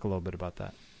to talk a little bit about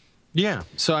that. Yeah.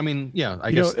 So I mean,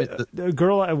 I guess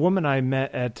a woman I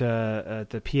met at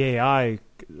the PAI,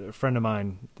 a friend of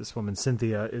mine, this woman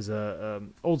Cynthia, is a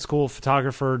old school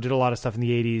photographer. Did a lot of stuff in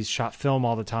the '80s. Shot film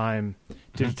all the time.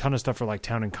 Did a ton of stuff for like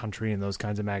Town and Country and those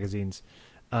kinds of magazines.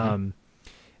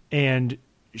 And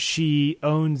she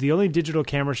owns the only digital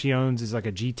camera she owns is like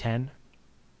a G10.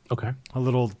 Okay. A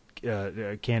little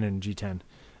Canon G10.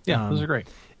 Yeah, those are great.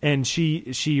 And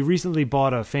she recently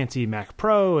bought a fancy Mac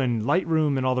Pro and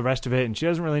Lightroom and all the rest of it, and she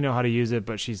doesn't really know how to use it,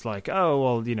 but she's like, oh,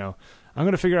 well, I'm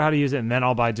going to figure out how to use it, and then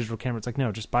I'll buy a digital camera. It's like,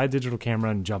 no, just buy a digital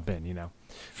camera and jump in,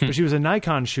 But she was a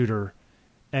Nikon shooter,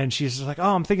 and she's just like,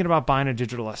 oh, I'm thinking about buying a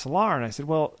digital SLR. And I said,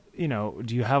 well,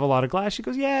 do you have a lot of glass? She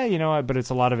goes, yeah, but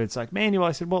a lot of it's like manual.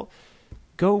 I said, well,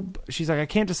 she's like, I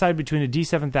can't decide between a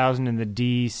D7000 and the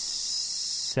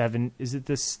D7. Is it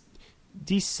this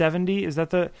D70? Is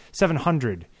that the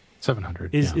 700?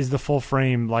 700 is the full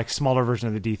frame, like smaller version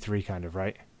of the D3 kind of,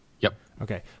 right? Yep.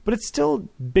 Okay. But it's still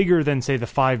bigger than, say, the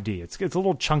 5D. It's a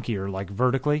little chunkier, like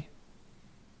vertically.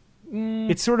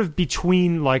 It's sort of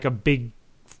between like a big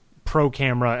pro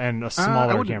camera and a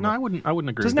smaller camera. No, I wouldn't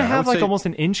agree. Doesn't it have like almost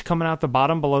an inch coming out the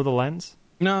bottom below the lens?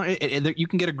 No, you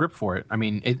can get a grip for it. I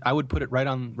mean, I would put it right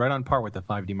on par with the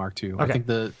 5D Mark II. Okay. I think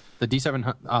the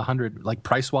D700, like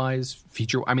price wise,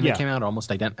 feature. I mean, they came out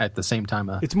almost at the same time.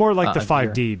 It's more like the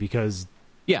 5D because.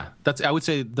 Yeah, I would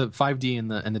say the 5D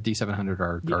and the D700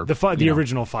 are the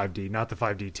original 5D, not the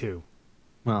 5D2.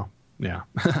 Well, yeah,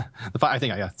 I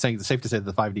think it's safe to say that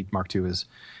the 5D Mark II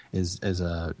is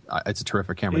a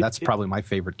terrific camera. That's probably my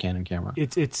favorite Canon camera.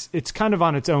 It's kind of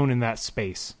on its own in that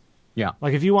space. Yeah.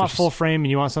 Like if you want full frame and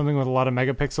you want something with a lot of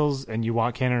megapixels and you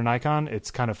want Canon or Nikon,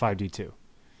 it's kind of 5D too.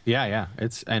 Yeah.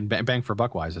 It's and bang for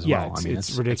buck wise as well. I mean,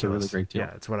 it's ridiculous. It's a really great deal.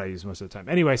 Yeah, it's what I use most of the time.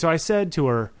 Anyway, so I said to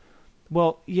her,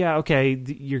 well, yeah, okay,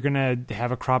 you're going to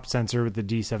have a crop sensor with the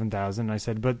D7000. I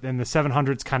said, but then the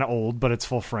 700's kind of old, but it's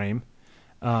full frame.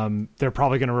 They're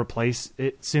probably going to replace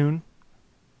it soon.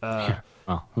 Yeah.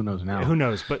 Well, who knows now? Who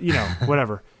knows? But,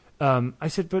 whatever. I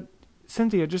said, but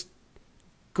Cynthia, just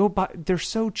go buy. They're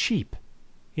so cheap.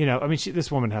 I mean,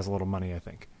 this woman has a little money, I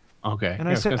think. Okay. And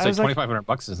I said,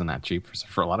 $2,500 isn't that cheap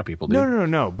for a lot of people. Dude.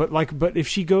 No. But if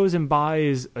she goes and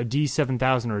buys a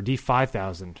D7000 or a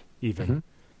D5000 even. Mm-hmm.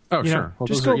 Oh, sure. Well,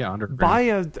 just buy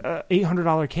a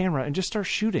 $800 camera and just start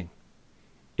shooting.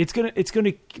 It's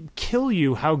gonna kill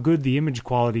you how good the image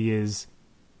quality is,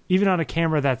 even on a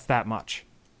camera that's that much.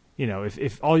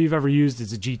 If all you've ever used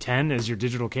is a G10 as your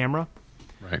digital camera,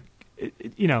 right?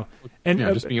 And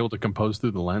just being able to compose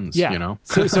through the lens. Yeah.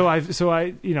 So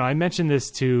I mentioned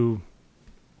this to.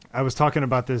 I was talking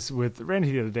about this with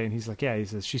Randy the other day, and he's like, "Yeah." He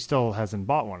says she still hasn't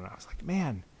bought one, and I was like,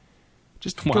 "Man."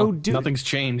 Just Well, go do nothing's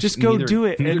changed. Just go do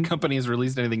it. Neither And- company has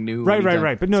released anything new. Right.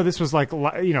 anytime. But no, this was like,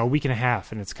 a week and a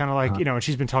half, and it's kind of like, Uh-huh. and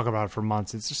she's been talking about it for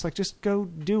months. It's just like, just go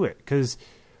do it, because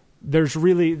there's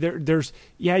really there's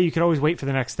you could always wait for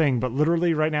the next thing, but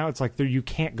literally right now it's like you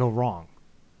can't go wrong.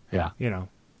 Yeah. No,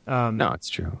 it's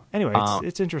true. Anyway,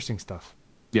 it's interesting stuff.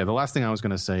 Yeah, the last thing I was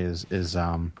going to say is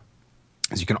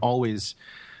you can always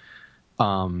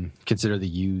consider the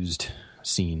used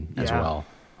scene as well.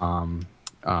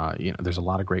 There's a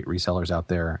lot of great resellers out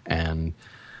there, and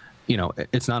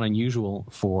it's not unusual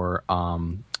for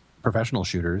professional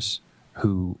shooters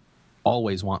who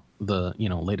always want the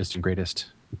latest and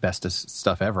greatest, bestest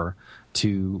stuff ever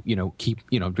to keep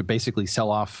to basically sell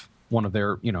off one of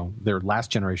their last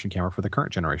generation camera for the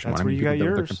current generation. That's where you got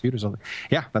their yours. computers.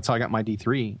 Yeah, that's how I got my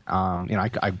D3.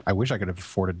 I wish I could have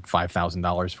afforded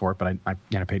 $5,000 for it, but I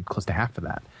paid close to half of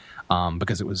that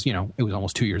because it was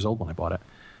almost 2 years old when I bought it.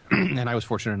 And I was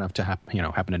fortunate enough to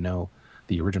happen to know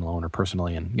the original owner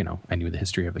personally, and I knew the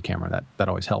history of the camera. That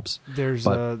always helps. There's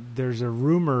a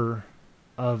rumor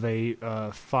of a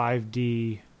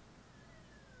 5D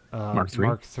Mark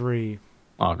III.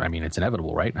 Oh, I mean, it's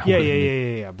inevitable, right?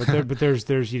 Yeah. But there's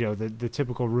the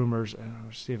typical rumors.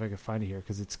 Let's see if I can find it here,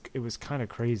 because it was kind of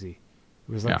crazy.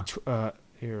 It was like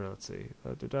here. Let's see.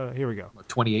 Here we go.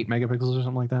 28 megapixels or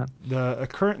something like that. The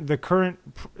current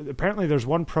apparently there's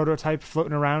one prototype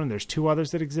floating around, and there's two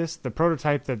others that exist. The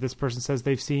prototype that this person says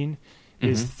they've seen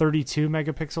is 32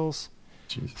 megapixels,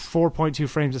 Jeez. 4.2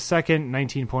 frames a second,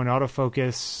 19-point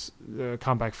autofocus,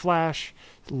 compact flash,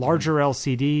 larger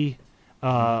LCD,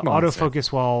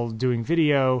 autofocus while doing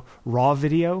video, raw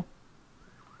video.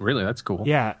 Really, that's cool.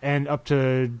 Yeah, and up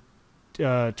to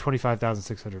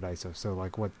 25,600 ISO. So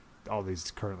like what all these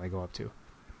currently go up to.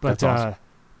 But That's awesome.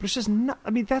 but it's just not.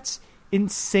 I mean, that's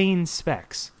insane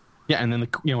specs. Yeah, and then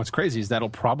what's crazy is that'll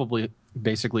probably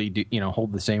basically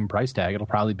hold the same price tag. It'll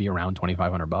probably be around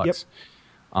 $2,500. Yep.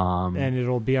 And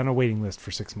it'll be on a waiting list for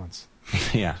 6 months.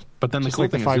 Yeah, but then the Just cool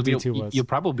like the thing is 5D2 was. you'll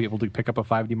probably be able to pick up a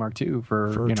 5D Mark II for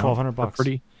 $1,200.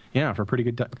 For a pretty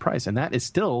good price, and that is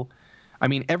still, I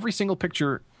mean, every single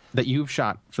picture that you've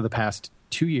shot for the past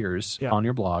 2 years on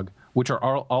your blog, which are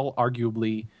all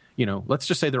arguably, let's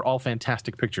just say they're all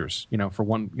fantastic pictures, for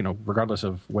one, regardless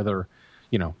of whether,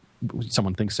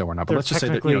 someone thinks so or not. But They're let's just say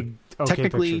that okay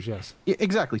technically, pictures, yes. Yeah,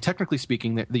 exactly. Technically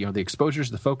speaking, the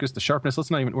exposures, the focus, the sharpness.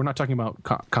 We're not talking about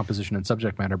composition and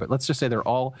subject matter, but let's just say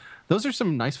those are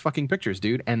some nice fucking pictures,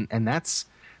 dude. And that's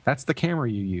the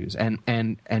camera you use.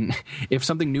 And if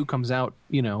something new comes out,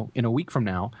 in a week from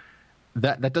now,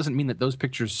 that doesn't mean that those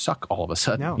pictures suck all of a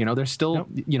sudden. No. They're still,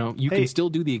 you can still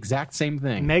do the exact same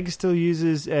thing. Meg still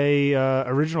uses a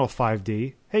original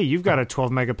 5D. Hey, you've got a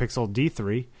 12 megapixel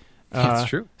D3. That's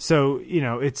true. So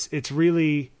it's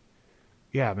really,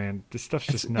 yeah, man. This stuff's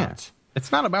just nuts. Yeah.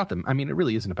 It's not about them. I mean, it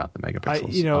really isn't about the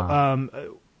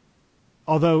megapixels.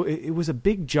 Although it was a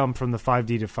big jump from the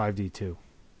 5D to 5D2,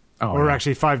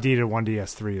 actually 5D to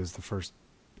 1DS3 is the first.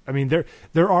 I mean, there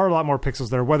are a lot more pixels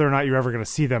there. Whether or not you're ever going to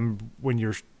see them when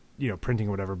you're printing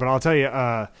or whatever. But I'll tell you,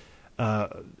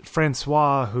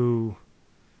 Francois, who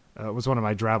was one of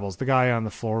my Drabbles, the guy on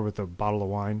the floor with the bottle of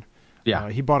wine. Yeah,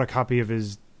 he bought a copy of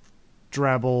his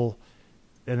Drabble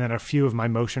and then a few of my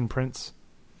motion prints.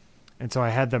 And so I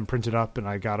had them printed up, and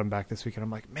I got them back this week. And I'm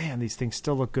like, man, these things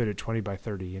still look good at 20 by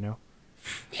 30,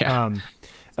 Yeah.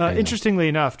 Interestingly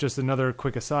enough, just another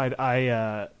quick aside,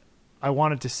 I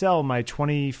wanted to sell my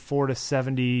 24 to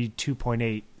 70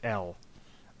 2.8 L.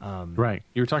 Right.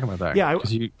 You were talking about that. Yeah, I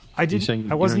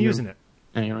wasn't using it.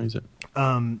 Yeah, you don't use it.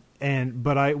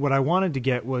 But what I wanted to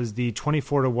get was the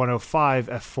 24 to 105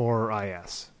 f4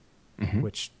 IS,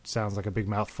 which sounds like a big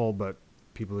mouthful, but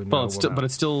people who know. But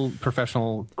it's still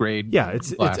professional grade. Yeah,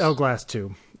 it's L Glass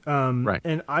 2. Right.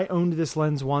 And I owned this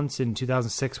lens once in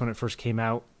 2006 when it first came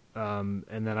out, and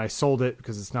then I sold it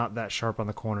because it's not that sharp on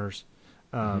the corners.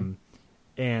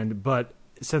 But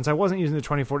since I wasn't using the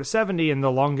 24 to 70 and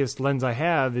the longest lens I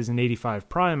have is an 85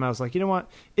 prime, I was like, you know what?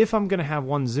 If I'm going to have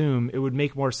one zoom, it would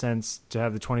make more sense to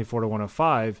have the 24 to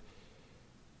 105,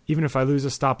 even if I lose a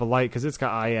stop of light, because it's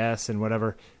got IS and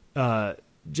whatever,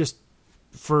 just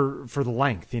for the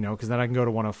length, because then I can go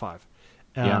to 105.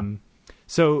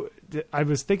 So I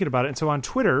was thinking about it. And so on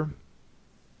Twitter,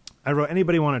 I wrote,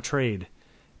 anybody want to trade?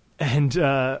 And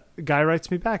a guy writes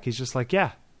me back. He's just like,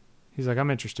 yeah. He's like, I'm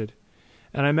interested.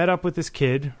 And I met up with this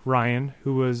kid, Ryan,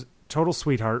 who was total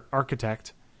sweetheart,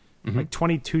 architect, like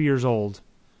 22 years old,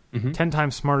 10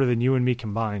 times smarter than you and me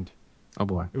combined. Oh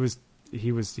boy.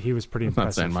 He was pretty That's not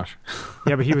impressive. saying much.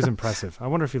 Yeah, but he was impressive. I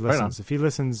wonder if he listens. Right on. If he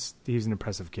listens, he's an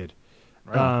impressive kid.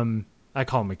 Right I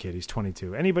call him a kid. He's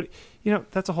 22. Anybody,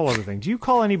 that's a whole other thing. Do you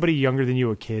call anybody younger than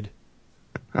you a kid?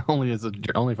 only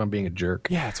if I'm being a jerk.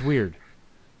 Yeah, it's weird.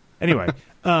 Anyway,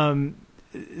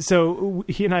 so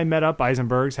he and I met up,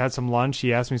 Eisenberg's, had some lunch.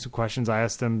 He asked me some questions. I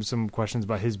asked him some questions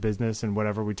about his business and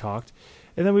whatever we talked.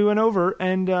 And then we went over,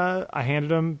 and I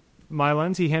handed him my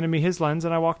lens. He handed me his lens,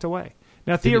 and I walked away.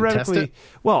 Now, theoretically,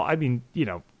 well, I mean,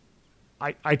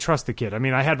 I trust the kid. I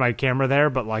mean, I had my camera there,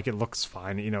 but like it looks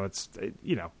fine.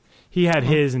 He had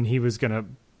his, and he was going to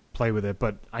play with it,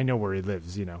 but I know where he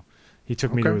lives, He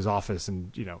took me to his office,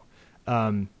 and,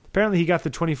 apparently he got the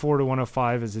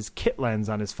 24-105 as his kit lens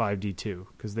on his 5D2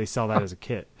 because they sell that as a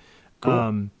kit.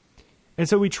 Cool. And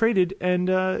so we traded, and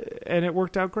it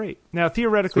worked out great. Now,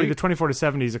 theoretically, the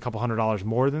 24-70 is a couple $100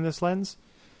 more than this lens,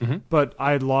 but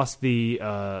I had lost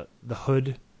the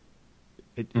hood.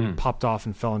 It popped off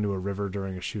and fell into a river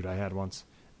during a shoot I had once.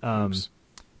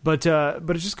 But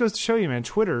it just goes to show you, man,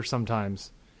 Twitter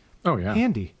sometimes. Oh, yeah.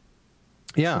 Handy.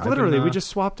 Yeah. Like, literally, we just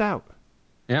swapped out.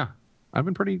 Yeah. I've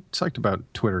been pretty psyched about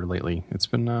Twitter lately. It's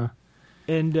been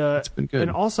it's been good. And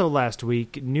also last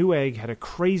week, Newegg had a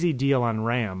crazy deal on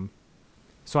RAM.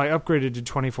 So I upgraded to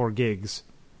 24 gigs.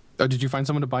 Oh, did you find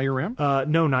someone to buy your RAM?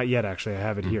 No, not yet, actually. I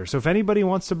have it here. So if anybody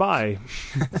wants to buy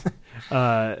 6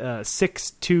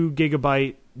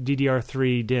 2-gigabyte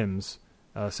DDR3 DIMMs,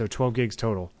 so 12 gigs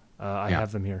total, I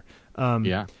have them here.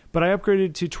 But I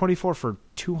upgraded to 24 for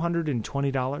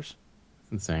 $220. That's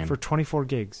insane. For 24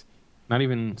 gigs. Not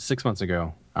even 6 months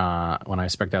ago, when I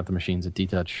spec'd out the machines at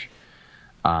D-Touch,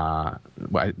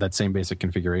 that same basic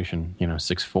configuration,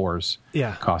 6 4s,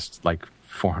 cost like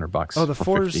 $400. Oh, the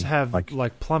 4s have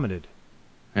like plummeted.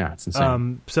 Yeah, it's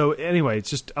insane. So anyway, it's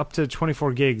just up to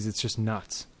 24 gigs. It's just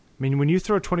nuts. I mean, when you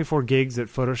throw 24 gigs at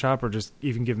Photoshop or just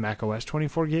even give macOS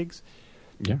 24 gigs,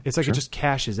 it's like it just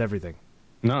caches everything.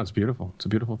 No, it's beautiful. It's a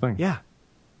beautiful thing. Yeah,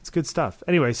 it's good stuff.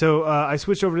 Anyway, so I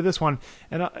switched over to this one,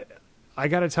 and I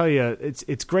got to tell you,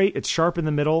 it's great. It's sharp in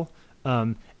the middle.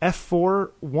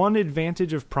 F4, one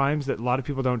advantage of primes that a lot of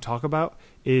people don't talk about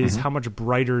is how much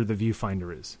brighter the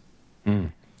viewfinder is.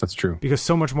 That's true. Because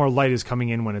so much more light is coming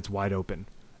in when it's wide open.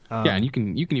 And you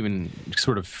can even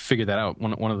sort of figure that out.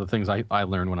 One of the things I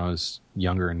learned when I was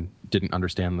younger and didn't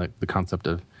understand the concept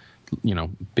of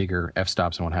bigger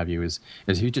f-stops and what have you is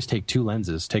if you just take two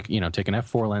lenses, take an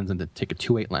f4 lens and take a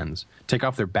 2.8 lens, take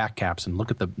off their back caps and look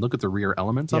at the rear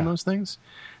elements on those things.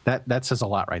 That says a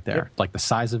lot right there. Yep. Like the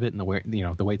size of it and the way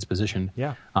the way it's positioned.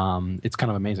 Yeah. It's kind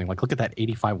of amazing. Like look at that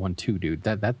 8512, dude.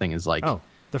 That thing is like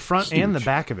the front huge. And the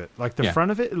back of it. Like the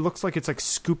front of it looks like it's like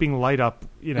scooping light up,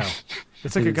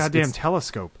 It's like a goddamn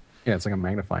telescope. Yeah, it's like a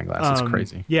magnifying glass. It's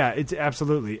crazy. Yeah, it's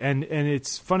absolutely. And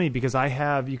it's funny because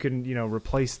you can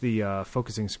replace the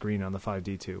focusing screen on the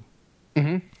 5D2.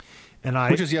 And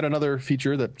which is yet another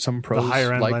feature that some pros the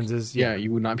higher end like. lenses. Yeah,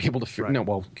 you would not be able to right. No,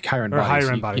 well, higher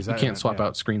end bodies. You can't swap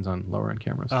out screens on lower end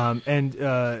cameras.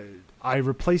 I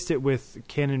replaced it with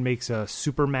Canon makes a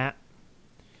super matte.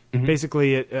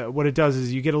 Basically, what it does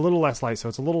is you get a little less light, so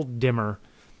it's a little dimmer,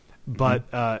 but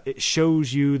it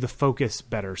shows you the focus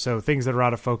better. So things that are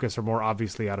out of focus are more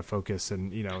obviously out of focus,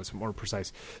 and it's more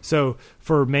precise. So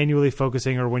for manually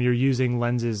focusing, or when you're using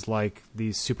lenses like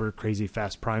these super crazy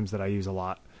fast primes that I use a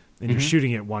lot, and you're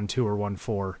shooting at 1.2 or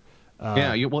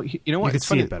 1.4, you know what? You can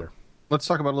see it better. Let's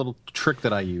talk about a little trick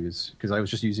that I use because I was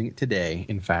just using it today.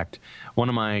 In fact, one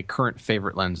of my current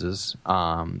favorite lenses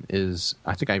is,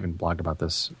 I think I even blogged about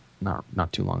this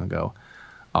not too long ago.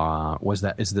 Is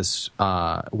this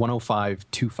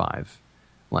 105-25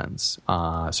 lens,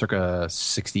 circa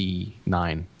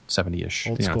 69, 70-ish.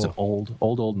 Old school. It's an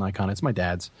old Nikon. It's my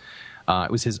dad's.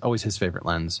 It was always his favorite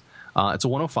lens. It's a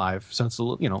 105, so it's a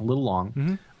little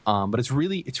long. But it's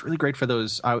really great for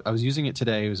those. I was using it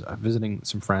today. I was visiting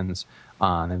some friends,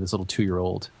 and they have this little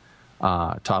 2-year-old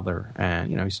toddler,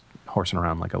 and he's horsing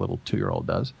around like a little 2-year-old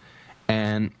does,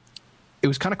 and it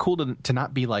was kind of cool to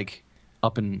not be like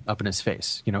up in his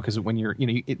face, because when you're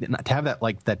to have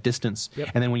that distance,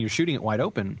 and then when you're shooting it wide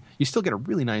open, you still get a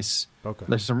really nice bokeh.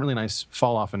 There's some really nice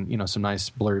fall off and some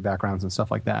nice blurry backgrounds and stuff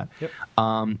like that.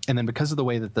 And then because of the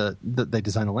way that they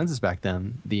designed the lenses back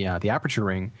then, the aperture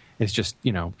ring is just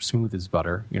smooth as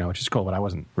butter, which is cool. But I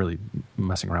wasn't really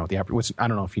messing around with the aperture. Which I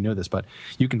don't know if you know this, but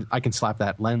I can slap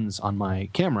that lens on my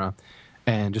camera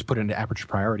and just put it into aperture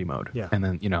priority mode. Yeah. And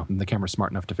then, the camera's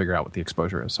smart enough to figure out what the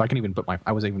exposure is. So I can even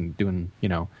I was even doing,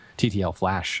 TTL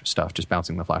flash stuff, just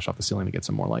bouncing the flash off the ceiling to get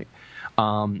some more light.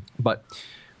 But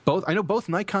I know both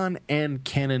Nikon and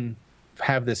Canon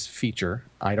have this feature.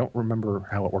 I don't remember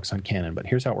how it works on Canon, but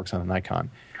here's how it works on the Nikon.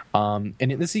 And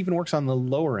this even works on the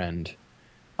lower end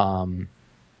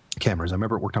cameras. I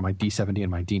remember it worked on my D70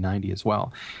 and my D90 as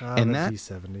well. And that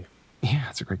D70. Yeah,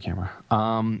 it's a great camera.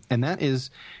 And that is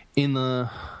in the,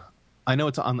 I know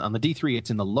it's on the D3. It's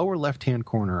in the lower left-hand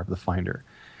corner of the Finder.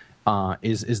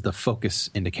 Is the focus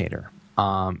indicator.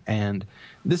 And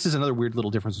this is another weird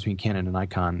little difference between Canon and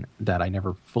Nikon that I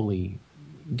never fully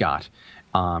got.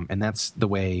 And that's the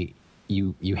way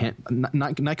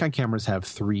Nikon cameras have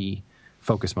 3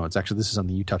 focus modes. Actually, this is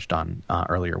something you touched on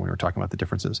earlier when we were talking about the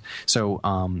differences. So,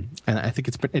 and I think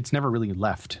it's never really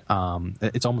left. I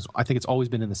think it's always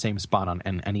been in the same spot on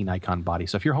any Nikon body.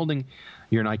 So if you're holding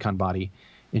your Nikon body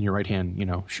in your right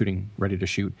hand, shooting, ready to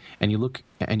shoot, and you look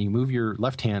and you move your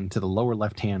left hand to the lower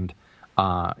left hand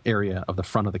area of the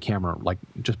front of the camera, like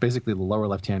just basically the lower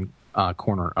left hand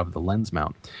corner of the lens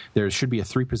mount, there should be a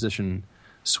 3-position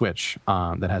switch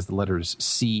that has the letters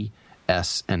C,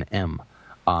 S, and M.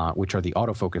 Which are the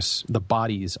autofocus, the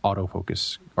body's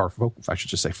autofocus, or I should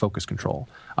just say focus control.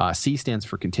 C stands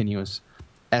for continuous,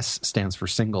 S stands for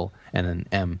single, and then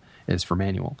M is for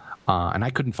manual. And I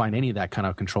couldn't find any of that kind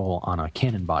of control on a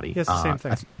Canon body. Yeah, it's the same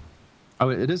thing.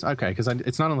 It is? Okay, because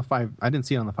it's not on the 5. I didn't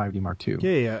see it on the 5D Mark II.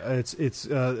 Yeah. It's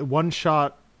one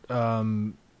shot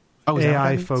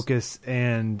AI focus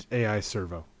and AI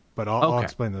servo. But I'll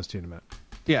explain those two in a minute.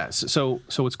 Yeah, so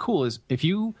what's cool is if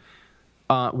you...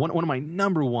 one of my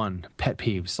number one pet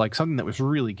peeves, like something that was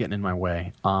really getting in my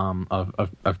way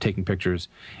of taking pictures,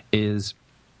 is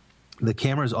the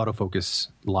camera's autofocus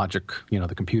logic.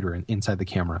 The computer inside the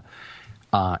camera.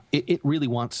 It really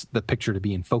wants the picture to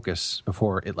be in focus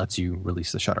before it lets you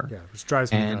release the shutter. Yeah, which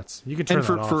drives me nuts. You can turn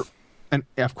that off. And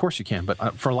of course you can,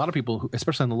 but for a lot of people,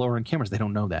 especially on the lower end cameras, they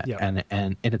don't know that,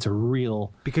 and it's a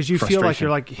real because you feel like you're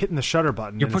like hitting the shutter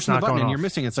button. You're pushing the button and you're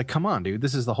missing. It's like, come on, dude,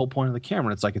 this is the whole point of the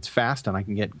camera. It's like it's fast and I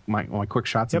can get my quick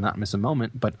shots and not miss a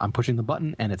moment, but I'm pushing the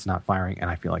button and it's not firing, and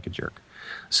I feel like a jerk.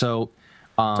 So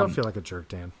don't feel like a jerk,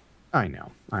 Dan. I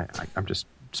know. I'm just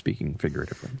speaking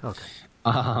figuratively.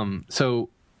 Okay. So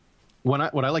what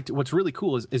I like to, what's really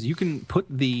cool is you can put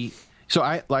so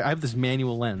I have this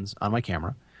manual lens on my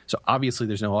camera. So obviously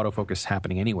there's no autofocus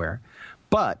happening anywhere,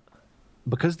 but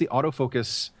because the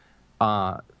autofocus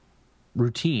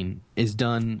routine is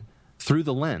done through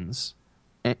the lens,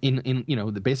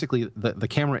 basically the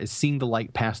camera is seeing the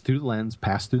light pass through the lens,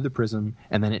 pass through the prism,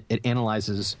 and then it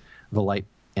analyzes the light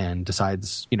and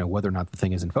decides whether or not the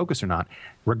thing is in focus or not,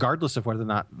 regardless of whether or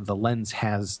not the lens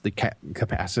has the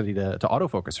capacity to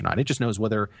autofocus or not. It just knows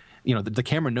whether the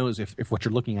camera knows if what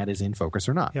you're looking at is in focus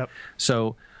or not. Yep.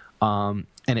 So.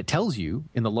 And it tells you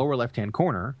in the lower left-hand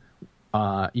corner,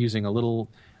 using a little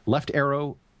left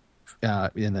arrow,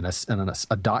 and then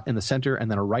a dot in the center, and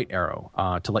then a right arrow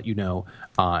to let you know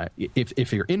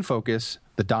if you're in focus,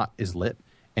 the dot is lit,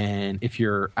 and if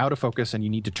you're out of focus and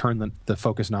you need to turn the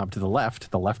focus knob to the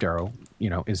left arrow,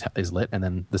 is lit, and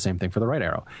then the same thing for the right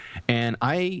arrow. And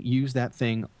I use that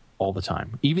thing all the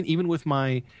time, even with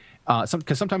my.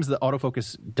 Because sometimes the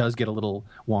autofocus does get a little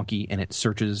wonky and it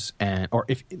searches, or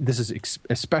if this is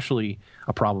especially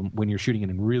a problem when you're shooting it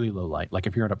in really low light, like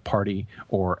if you're at a party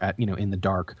or at in the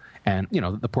dark, and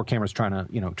the poor camera's trying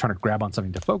to grab on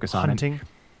something to focus on. Hunting.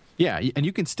 Yeah, and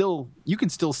you can still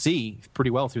see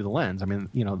pretty well through the lens. I mean,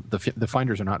 the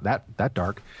finders are not that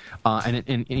dark,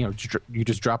 and you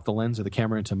just drop the lens of the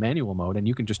camera into manual mode, and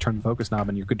you can just turn the focus knob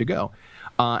and you're good to go,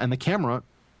 and the camera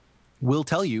will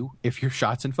tell you if your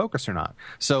shot's in focus or not.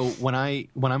 So when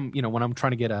I'm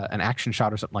trying to get an action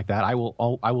shot or something like that, I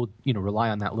will rely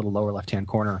on that little lower left-hand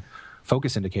corner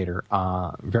focus indicator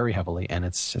very heavily, and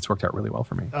it's worked out really well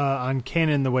for me. On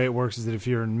Canon, the way it works is that if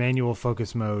you're in manual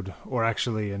focus mode, or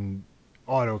actually in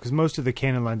auto, because most of the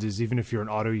Canon lenses, even if you're in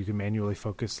auto, you can manually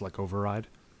focus, like override.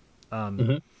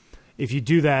 If you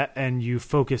do that and you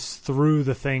focus through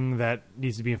the thing that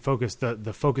needs to be in focus,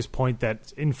 the focus point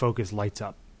that's in focus lights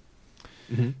up.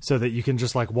 Mm-hmm. So that you can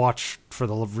just like watch for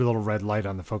the little red light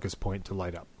on the focus point to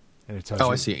light up, and it tells you.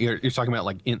 I see. You're talking about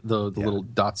like the little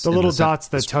dots. The little dots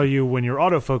that tell you when you're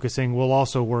autofocusing will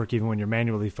also work even when you're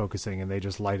manually focusing, and they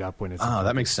just light up when it's. Oh,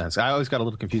 that makes sense. I always got a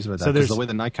little confused about that because the way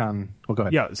the Nikon. Well, go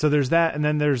ahead. Yeah. So there's that, and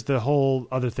then there's the whole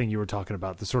other thing you were talking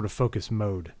about, the sort of focus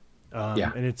mode.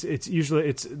 And it's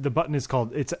usually the button is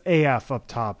called, it's AF up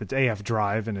top. It's AF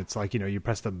drive, and it's like, you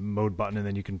press the mode button and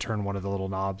then you can turn one of the little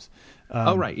knobs.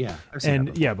 Right. Yeah.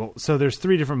 But so there's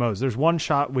 3 different modes. There's one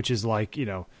shot, which is like,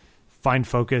 find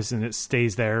focus and it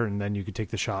stays there, and then you can take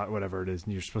the shot, whatever it is,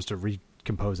 and you're supposed to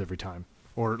recompose every time.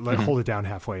 Or hold it down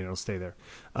halfway and it'll stay there.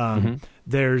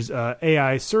 There's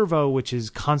AI servo, which is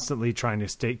constantly trying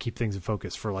to keep things in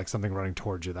focus for like something running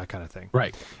towards you, that kind of thing.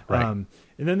 Right. And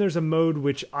then there's a mode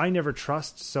which I never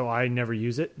trust, so I never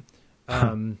use it.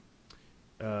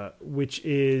 which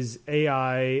is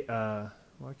AI.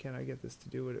 Why can't I get this to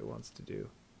do what it wants to do?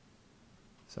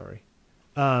 Sorry.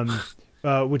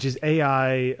 Which is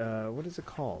AI. What is it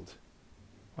called?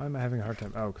 Why am I having a hard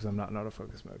time? Oh, because I'm not in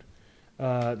autofocus mode.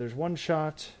 There's one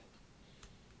shot,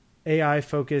 AI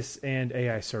focus, and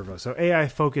AI servo. So AI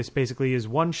focus basically is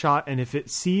one shot, and if it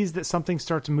sees that something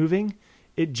starts moving,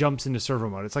 it jumps into servo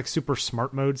mode. It's like super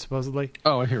smart mode, supposedly.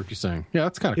 Oh, I hear what you're saying. Yeah,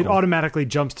 that's kind of cool. It automatically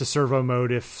jumps to servo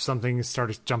mode if something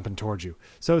starts jumping towards you.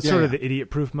 So it's sort of the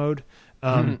idiot-proof mode.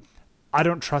 I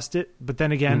don't trust it, but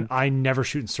then again, I never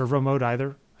shoot in servo mode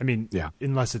either. I mean,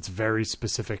 unless it's very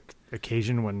specific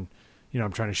occasion when,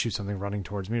 I'm trying to shoot something running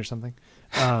towards me or something.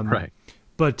 Right.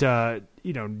 But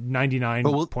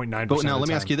 99.9%. But now let me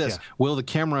time, ask you this: will the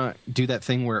camera do that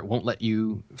thing where it won't let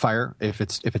you fire if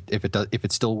it's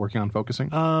still working on focusing?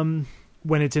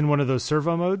 When it's in one of those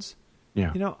servo modes?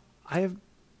 Yeah.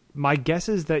 My guess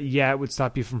is that it would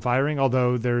stop you from firing.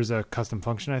 Although there's a custom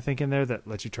function I think in there that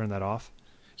lets you turn that off.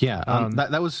 Yeah,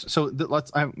 that was so.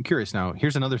 I'm curious now.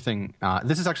 Here's another thing.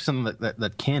 This is actually something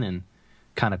that Canon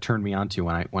kind of turned me on to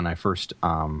when I first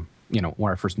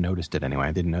when I first noticed it. Anyway,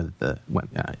 I didn't know that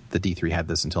the D3 had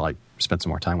this until I spent some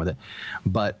more time with it.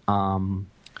 But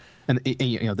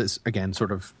this again,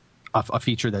 sort of a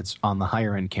feature that's on the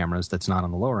higher end cameras that's not on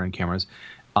the lower end cameras.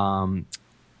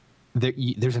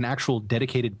 There's an actual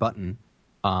dedicated button,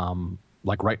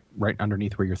 like right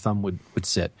underneath where your thumb would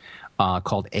sit,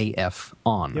 called AF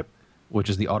on, which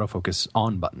is the autofocus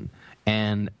on button.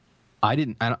 And I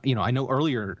know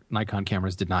earlier Nikon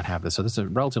cameras did not have this, so this is a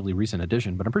relatively recent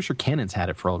addition, but I'm pretty sure Canon's had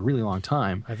it for a really long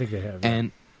time. I think they have.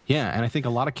 And and I think a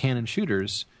lot of Canon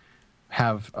shooters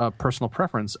have a personal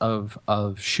preference of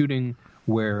shooting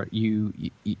where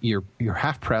your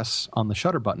half press on the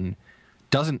shutter button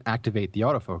doesn't activate the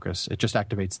autofocus; it just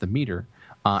activates the meter,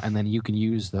 and then you can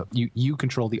use you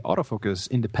control the autofocus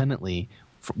independently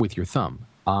with your thumb.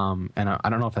 And I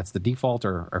don't know if that's the default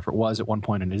or if it was at one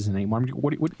point and it isn't anymore.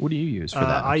 What do you use for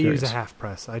that? I use a half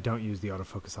press. I don't use the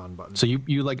autofocus on button. So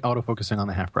you like autofocusing on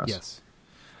the half press? Yes.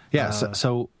 Yeah.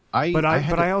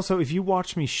 I also, if you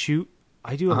watch me shoot,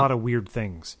 I do a lot of weird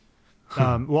things.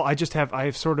 Well, I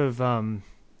have sort of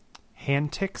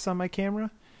hand ticks on my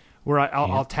camera where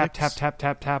I'll tap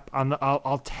on the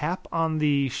I'll tap on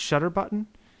the shutter button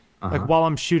like while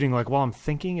I'm shooting, like while I'm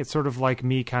thinking. It's sort of like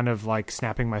me kind of like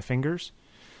snapping my fingers.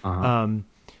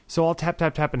 So I'll tap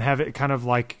and have it kind of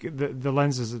like the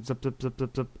lenses zip,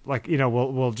 like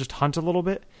we'll just hunt a little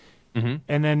bit, and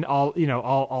then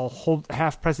I'll hold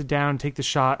half press it down, take the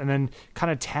shot, and then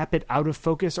kind of tap it out of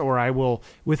focus, or I will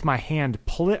with my hand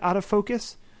pull it out of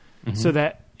focus, so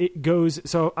that it goes.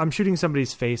 So I'm shooting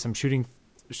somebody's face. I'm shooting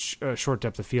short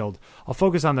depth of field. I'll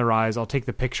focus on their eyes. I'll take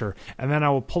the picture, and then I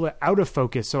will pull it out of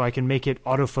focus so I can make it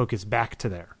autofocus back to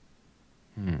there.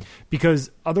 Because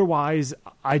otherwise,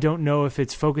 I don't know if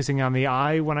it's focusing on the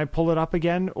eye when I pull it up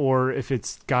again, or if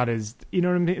it's got his, what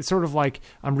I mean? It's sort of like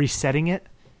I'm resetting it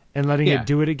and letting it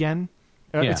do it again.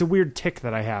 It's a weird tick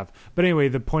that I have. But anyway,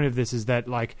 the point of this is that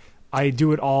like I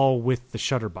do it all with the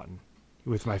shutter button,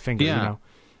 with my finger. Yeah.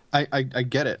 I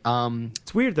get it.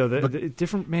 It's weird though.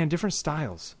 Different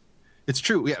styles. It's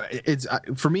true. Yeah, it's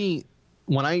for me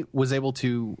when I was able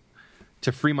to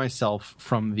free myself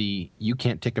from the you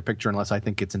can't take a picture unless I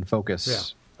think it's in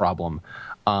focus problem.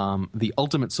 The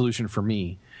ultimate solution for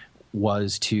me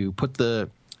was to put my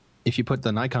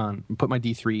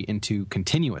D3 into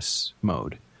continuous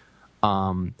mode.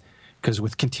 Because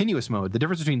with continuous mode, the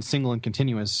difference between single and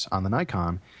continuous on the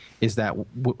Nikon is that,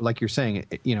 like you're saying,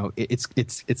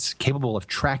 it's capable of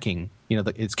tracking.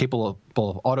 It's capable of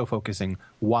autofocusing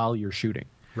while you're shooting.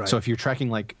 Right. So if you're tracking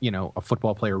like a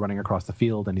football player running across the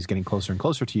field and he's getting closer and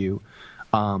closer to you,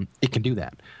 it can do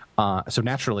that. So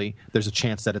naturally, there's a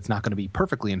chance that it's not going to be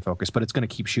perfectly in focus, but it's going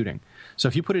to keep shooting. So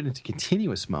if you put it into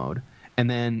continuous mode and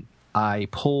then I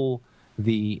pull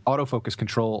the autofocus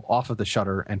control off of the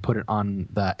shutter and put it on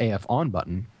the AF on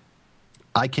button,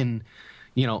 I can,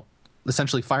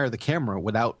 essentially fire the camera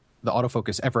without the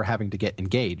autofocus ever having to get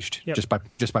engaged, just by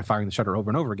firing the shutter over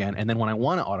and over again. And then when I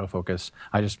want to autofocus,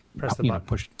 I just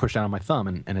push down on my thumb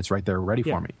and it's right there ready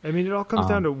for me. I mean, it all comes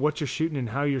down to what you're shooting and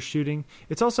how you're shooting.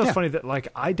 It's also funny that like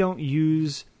I don't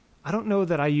know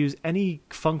that I use any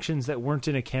functions that weren't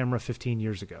in a camera 15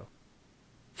 years ago.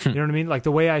 You know what I mean? Like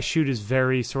the way I shoot is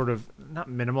very sort of not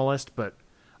minimalist, but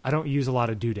I don't use a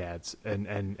lot of doodads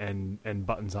and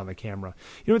buttons on the camera.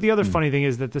 You know what the other funny thing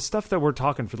is that the stuff that we're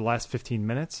talking for the last 15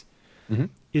 minutes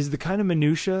is the kind of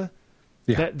minutia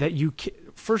that you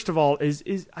first of all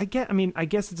I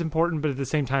guess it's important, but at the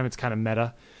same time it's kind of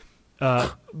meta.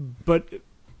 But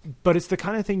but it's the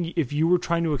kind of thing, if you were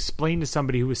trying to explain to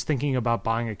somebody who was thinking about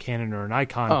buying a Canon or a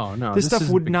Nikon, Oh, no, this this stuff is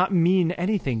would big- not mean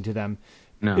anything to them.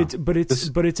 No. But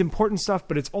it's important stuff,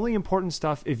 but it's only important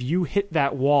stuff if you hit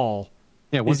that wall.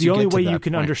 Yeah, Is once the you only get to way that you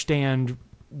can point. understand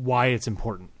why it's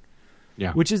important.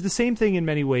 Yeah. Which is the same thing in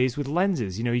many ways with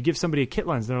lenses. You know, you give somebody a kit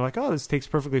lens and they're like, oh, this takes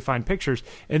perfectly fine pictures.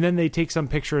 And then they take some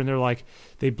picture and they're like,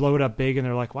 they blow it up big and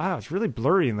they're like, wow, it's really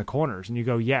blurry in the corners. And you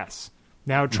go, yes.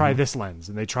 Now try this lens.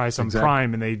 And they try some Exactly.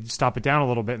 prime and they stop it down a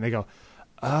little bit and they go,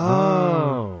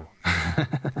 oh.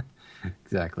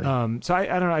 Exactly. So I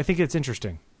don't know. I think it's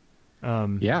interesting.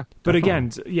 Yeah. But definitely.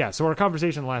 again, so our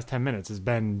conversation in the last 10 minutes has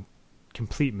been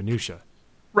complete minutia.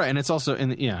 Right, and it's also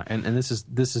and this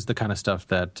is the kind of stuff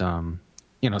that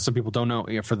some people don't know.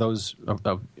 For those of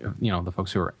the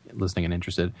folks who are listening and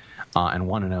interested and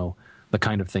want to know the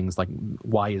kind of things like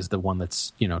why is the one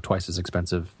that's twice as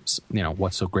expensive,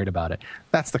 what's so great about it?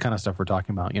 That's the kind of stuff we're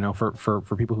talking about. For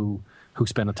people who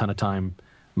spend a ton of time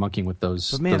monkeying with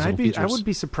those. But man, those little I features. would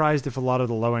be surprised if a lot of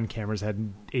the low end cameras had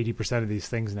 80% of these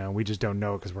things now. We just don't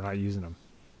know because we're not using them.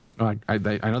 I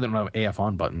know they don't have AF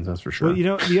on buttons. That's for sure.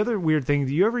 Well, the other weird thing,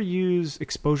 do you ever use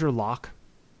exposure lock?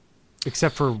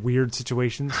 Except for weird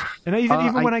situations. And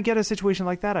even when I get a situation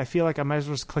like that, I feel like I might as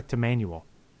well just click to manual.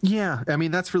 Yeah, I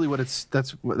mean that's really what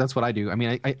that's what I do. I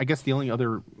mean, I guess the only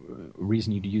other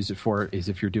reason you'd use it for is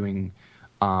if you're doing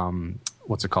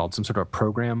what's it called, some sort of a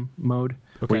program mode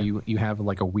where you have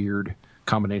like a weird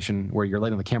combination where you're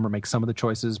letting the camera make some of the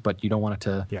choices, but you don't want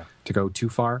it to go too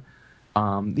far.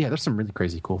 There's some really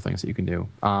crazy cool things that you can do.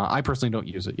 I personally don't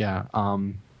use it. Yeah,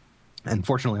 and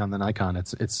fortunately on the Nikon,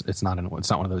 it's not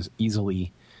one of those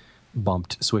easily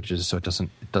bumped switches, so it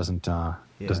doesn't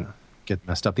get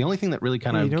messed up. The only thing that really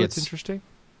kind of gets gets what's interesting.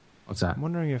 What's that? I'm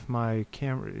wondering if my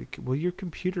camera will your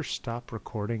computer stop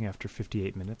recording after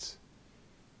 58 minutes?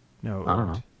 No, I don't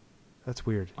know. That's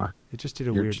weird. Why? It just did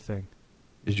a Your- weird thing.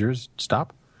 Is yours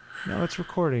stop? No, it's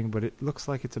recording, but it looks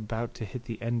like it's about to hit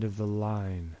the end of the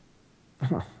line.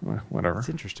 Whatever. It's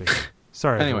interesting.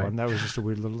 Sorry, Anyway. everyone. That was just a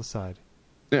weird little aside.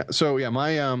 Yeah. So yeah,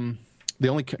 my the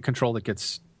only control that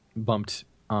gets bumped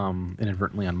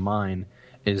inadvertently on mine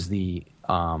is the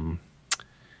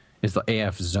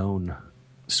AF zone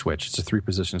switch. It's a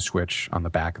 3-position switch on the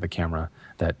back of the camera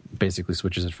that basically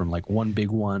switches it from like one big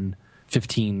one,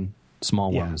 15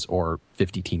 small ones, or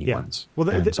 50 teeny ones. Well,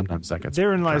 and sometimes that gets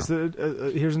therein lies drowned.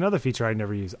 here's another feature I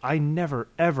never use. I never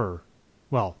ever,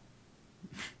 well,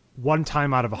 one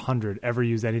time out of 100 ever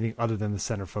use anything other than the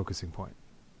center focusing point.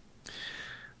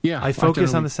 Yeah, I focus on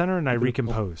generally- the center and I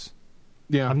recompose.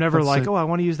 Yeah, I'm never that's like, it. I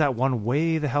want to use that one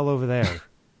way the hell over there.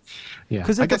 Yeah,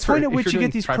 Because I at the guess for- point at if which you're you doing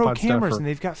get these pro tripod stuff cameras or- and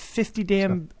they've got 50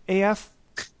 damn AF,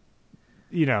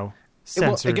 Well,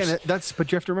 sensors. again,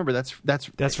 but you have to remember that's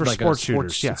for like sports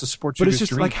shooters. Yeah, It's a sports but it's shooter's just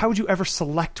dream. like, how would you ever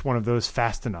select one of those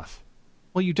fast enough?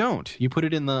 Well, you don't. You put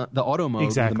it in the auto mode,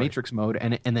 Exactly. the matrix mode,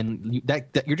 and then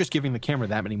that you're just giving the camera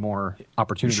that many more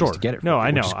opportunities Sure. to get it. No, from,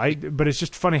 I know. which is- But it's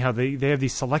just funny how they have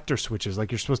these selector switches.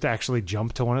 Like you're supposed to actually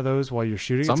jump to one of those while you're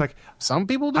shooting. some, It's like some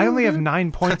people do. I only have dude.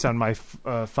 9 points on my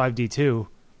 5D2.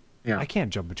 Yeah. I can't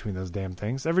jump between those damn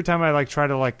things. Every time I try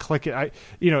to click it,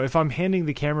 if I'm handing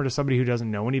the camera to somebody who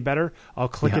doesn't know any better, I'll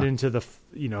click it into the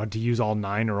to use all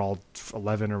 9 or all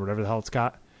 11 or whatever the hell it's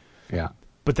got. Yeah.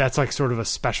 But that's like sort of a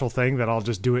special thing that I'll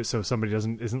just do it so somebody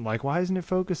isn't like, why isn't it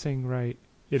focusing right?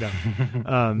 Yeah.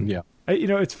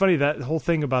 It's funny that whole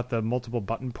thing about the multiple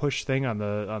button push thing on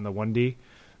the 1D.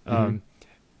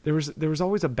 There was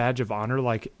always a badge of honor.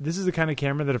 Like, this is the kind of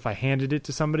camera that if I handed it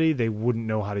to somebody, they wouldn't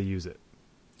know how to use it.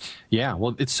 Yeah.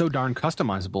 Well, it's so darn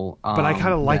customizable. But I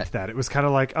kind of liked that. It was kind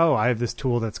of like, oh, I have this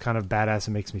tool that's kind of badass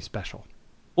and makes me special.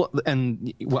 Well,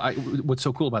 and what's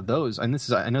so cool about those, and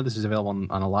I know this is available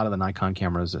on a lot of the Nikon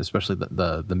cameras, especially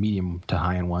the medium to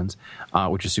high end ones,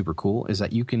 which is super cool, is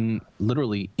that you can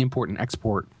literally import and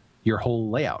export your whole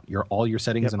layout, all your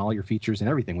settings and all your features and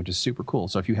everything, which is super cool.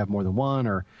 So if you have more than one,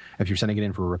 or if you're sending it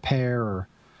in for a repair, or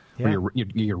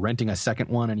you're renting a second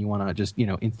one and you want to just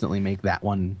instantly make that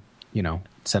one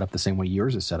set up the same way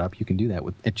yours is set up, you can do that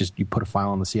with it. Just you put a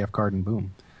file on the CF card and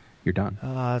boom, you're done.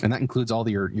 And that includes all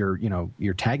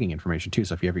your tagging information too.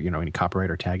 So if you have any copyright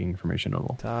or tagging information,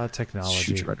 it'll Technology.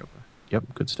 shoot you right over. Yep,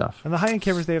 good stuff. And the high-end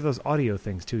cameras, they have those audio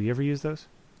things too. You ever use those?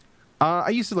 I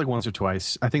used it like once or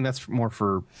twice. I think that's more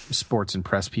for sports and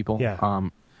press people. Yeah.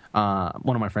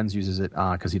 One of my friends uses it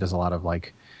because he does a lot of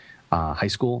high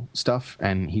school stuff,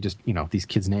 and he just these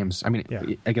kids' names. I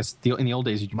mean, I guess in the old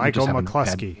days, you Michael just have them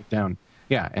McCluskey. add down.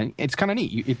 Yeah, and it's kind of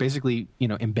neat. It basically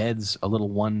embeds a little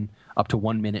up to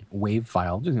 1 minute wave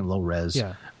file, just in low res,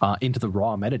 into the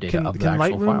raw metadata of the Can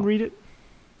actual Lightroom file. read it?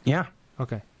 Yeah.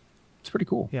 Okay. It's pretty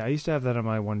cool. Yeah, I used to have that on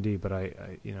my 1D, but I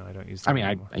don't use that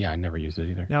anymore. I never used it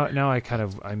either. Now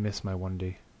I miss my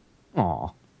 1D. Aw.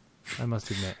 I must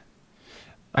admit.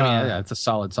 Yeah, it's a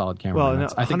solid camera. Well, man. no,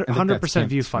 100%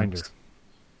 viewfinder.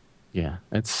 Yeah,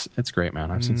 it's great,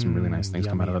 man. I've seen some really nice things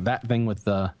come out of it. That thing with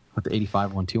the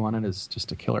 85-1.2 on it is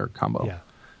just a killer combo.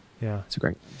 Yeah. It's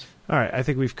great. All right, I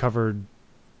think we've covered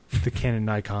the Canon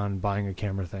Nikon buying a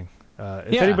camera thing.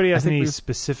 If anybody has any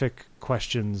specific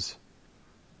questions,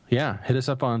 hit us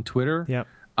up on Twitter. Yep.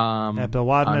 At Bill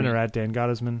Wadman or at Dan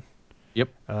Gottesman. Yep.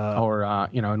 And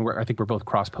I think we're both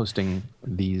cross-posting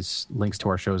these links to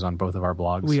our shows on both of our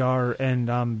blogs. We are, and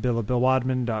I'm Bill at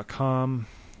BillWadman.com.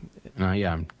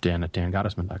 I'm Dan at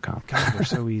DanGottesman.com. God, they're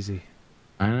so easy.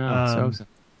 I know.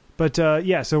 But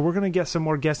so we're going to get some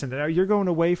more guests in there. You're going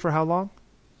away for how long?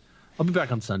 I'll be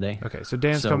back on Sunday. Okay, so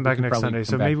Dan's coming back next Sunday.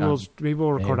 So maybe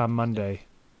we'll record on Monday.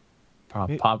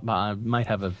 I might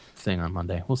have a thing on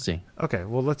Monday. We'll see. Okay,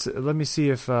 well let me see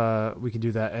if we can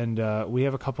do that. And we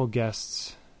have a couple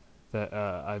guests that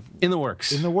I've in the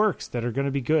works that are going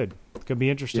to be good. It's going to be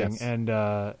interesting.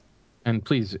 Yes. And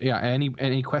please,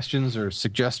 any questions or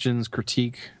suggestions,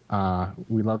 critique,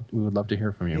 we would love to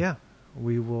hear from you. Yeah,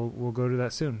 we'll go to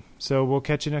that soon. So we'll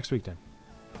catch you next week then.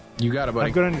 You got it,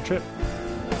 buddy. Have a good on your trip.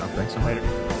 Thanks so much. Later.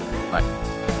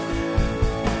 Bye.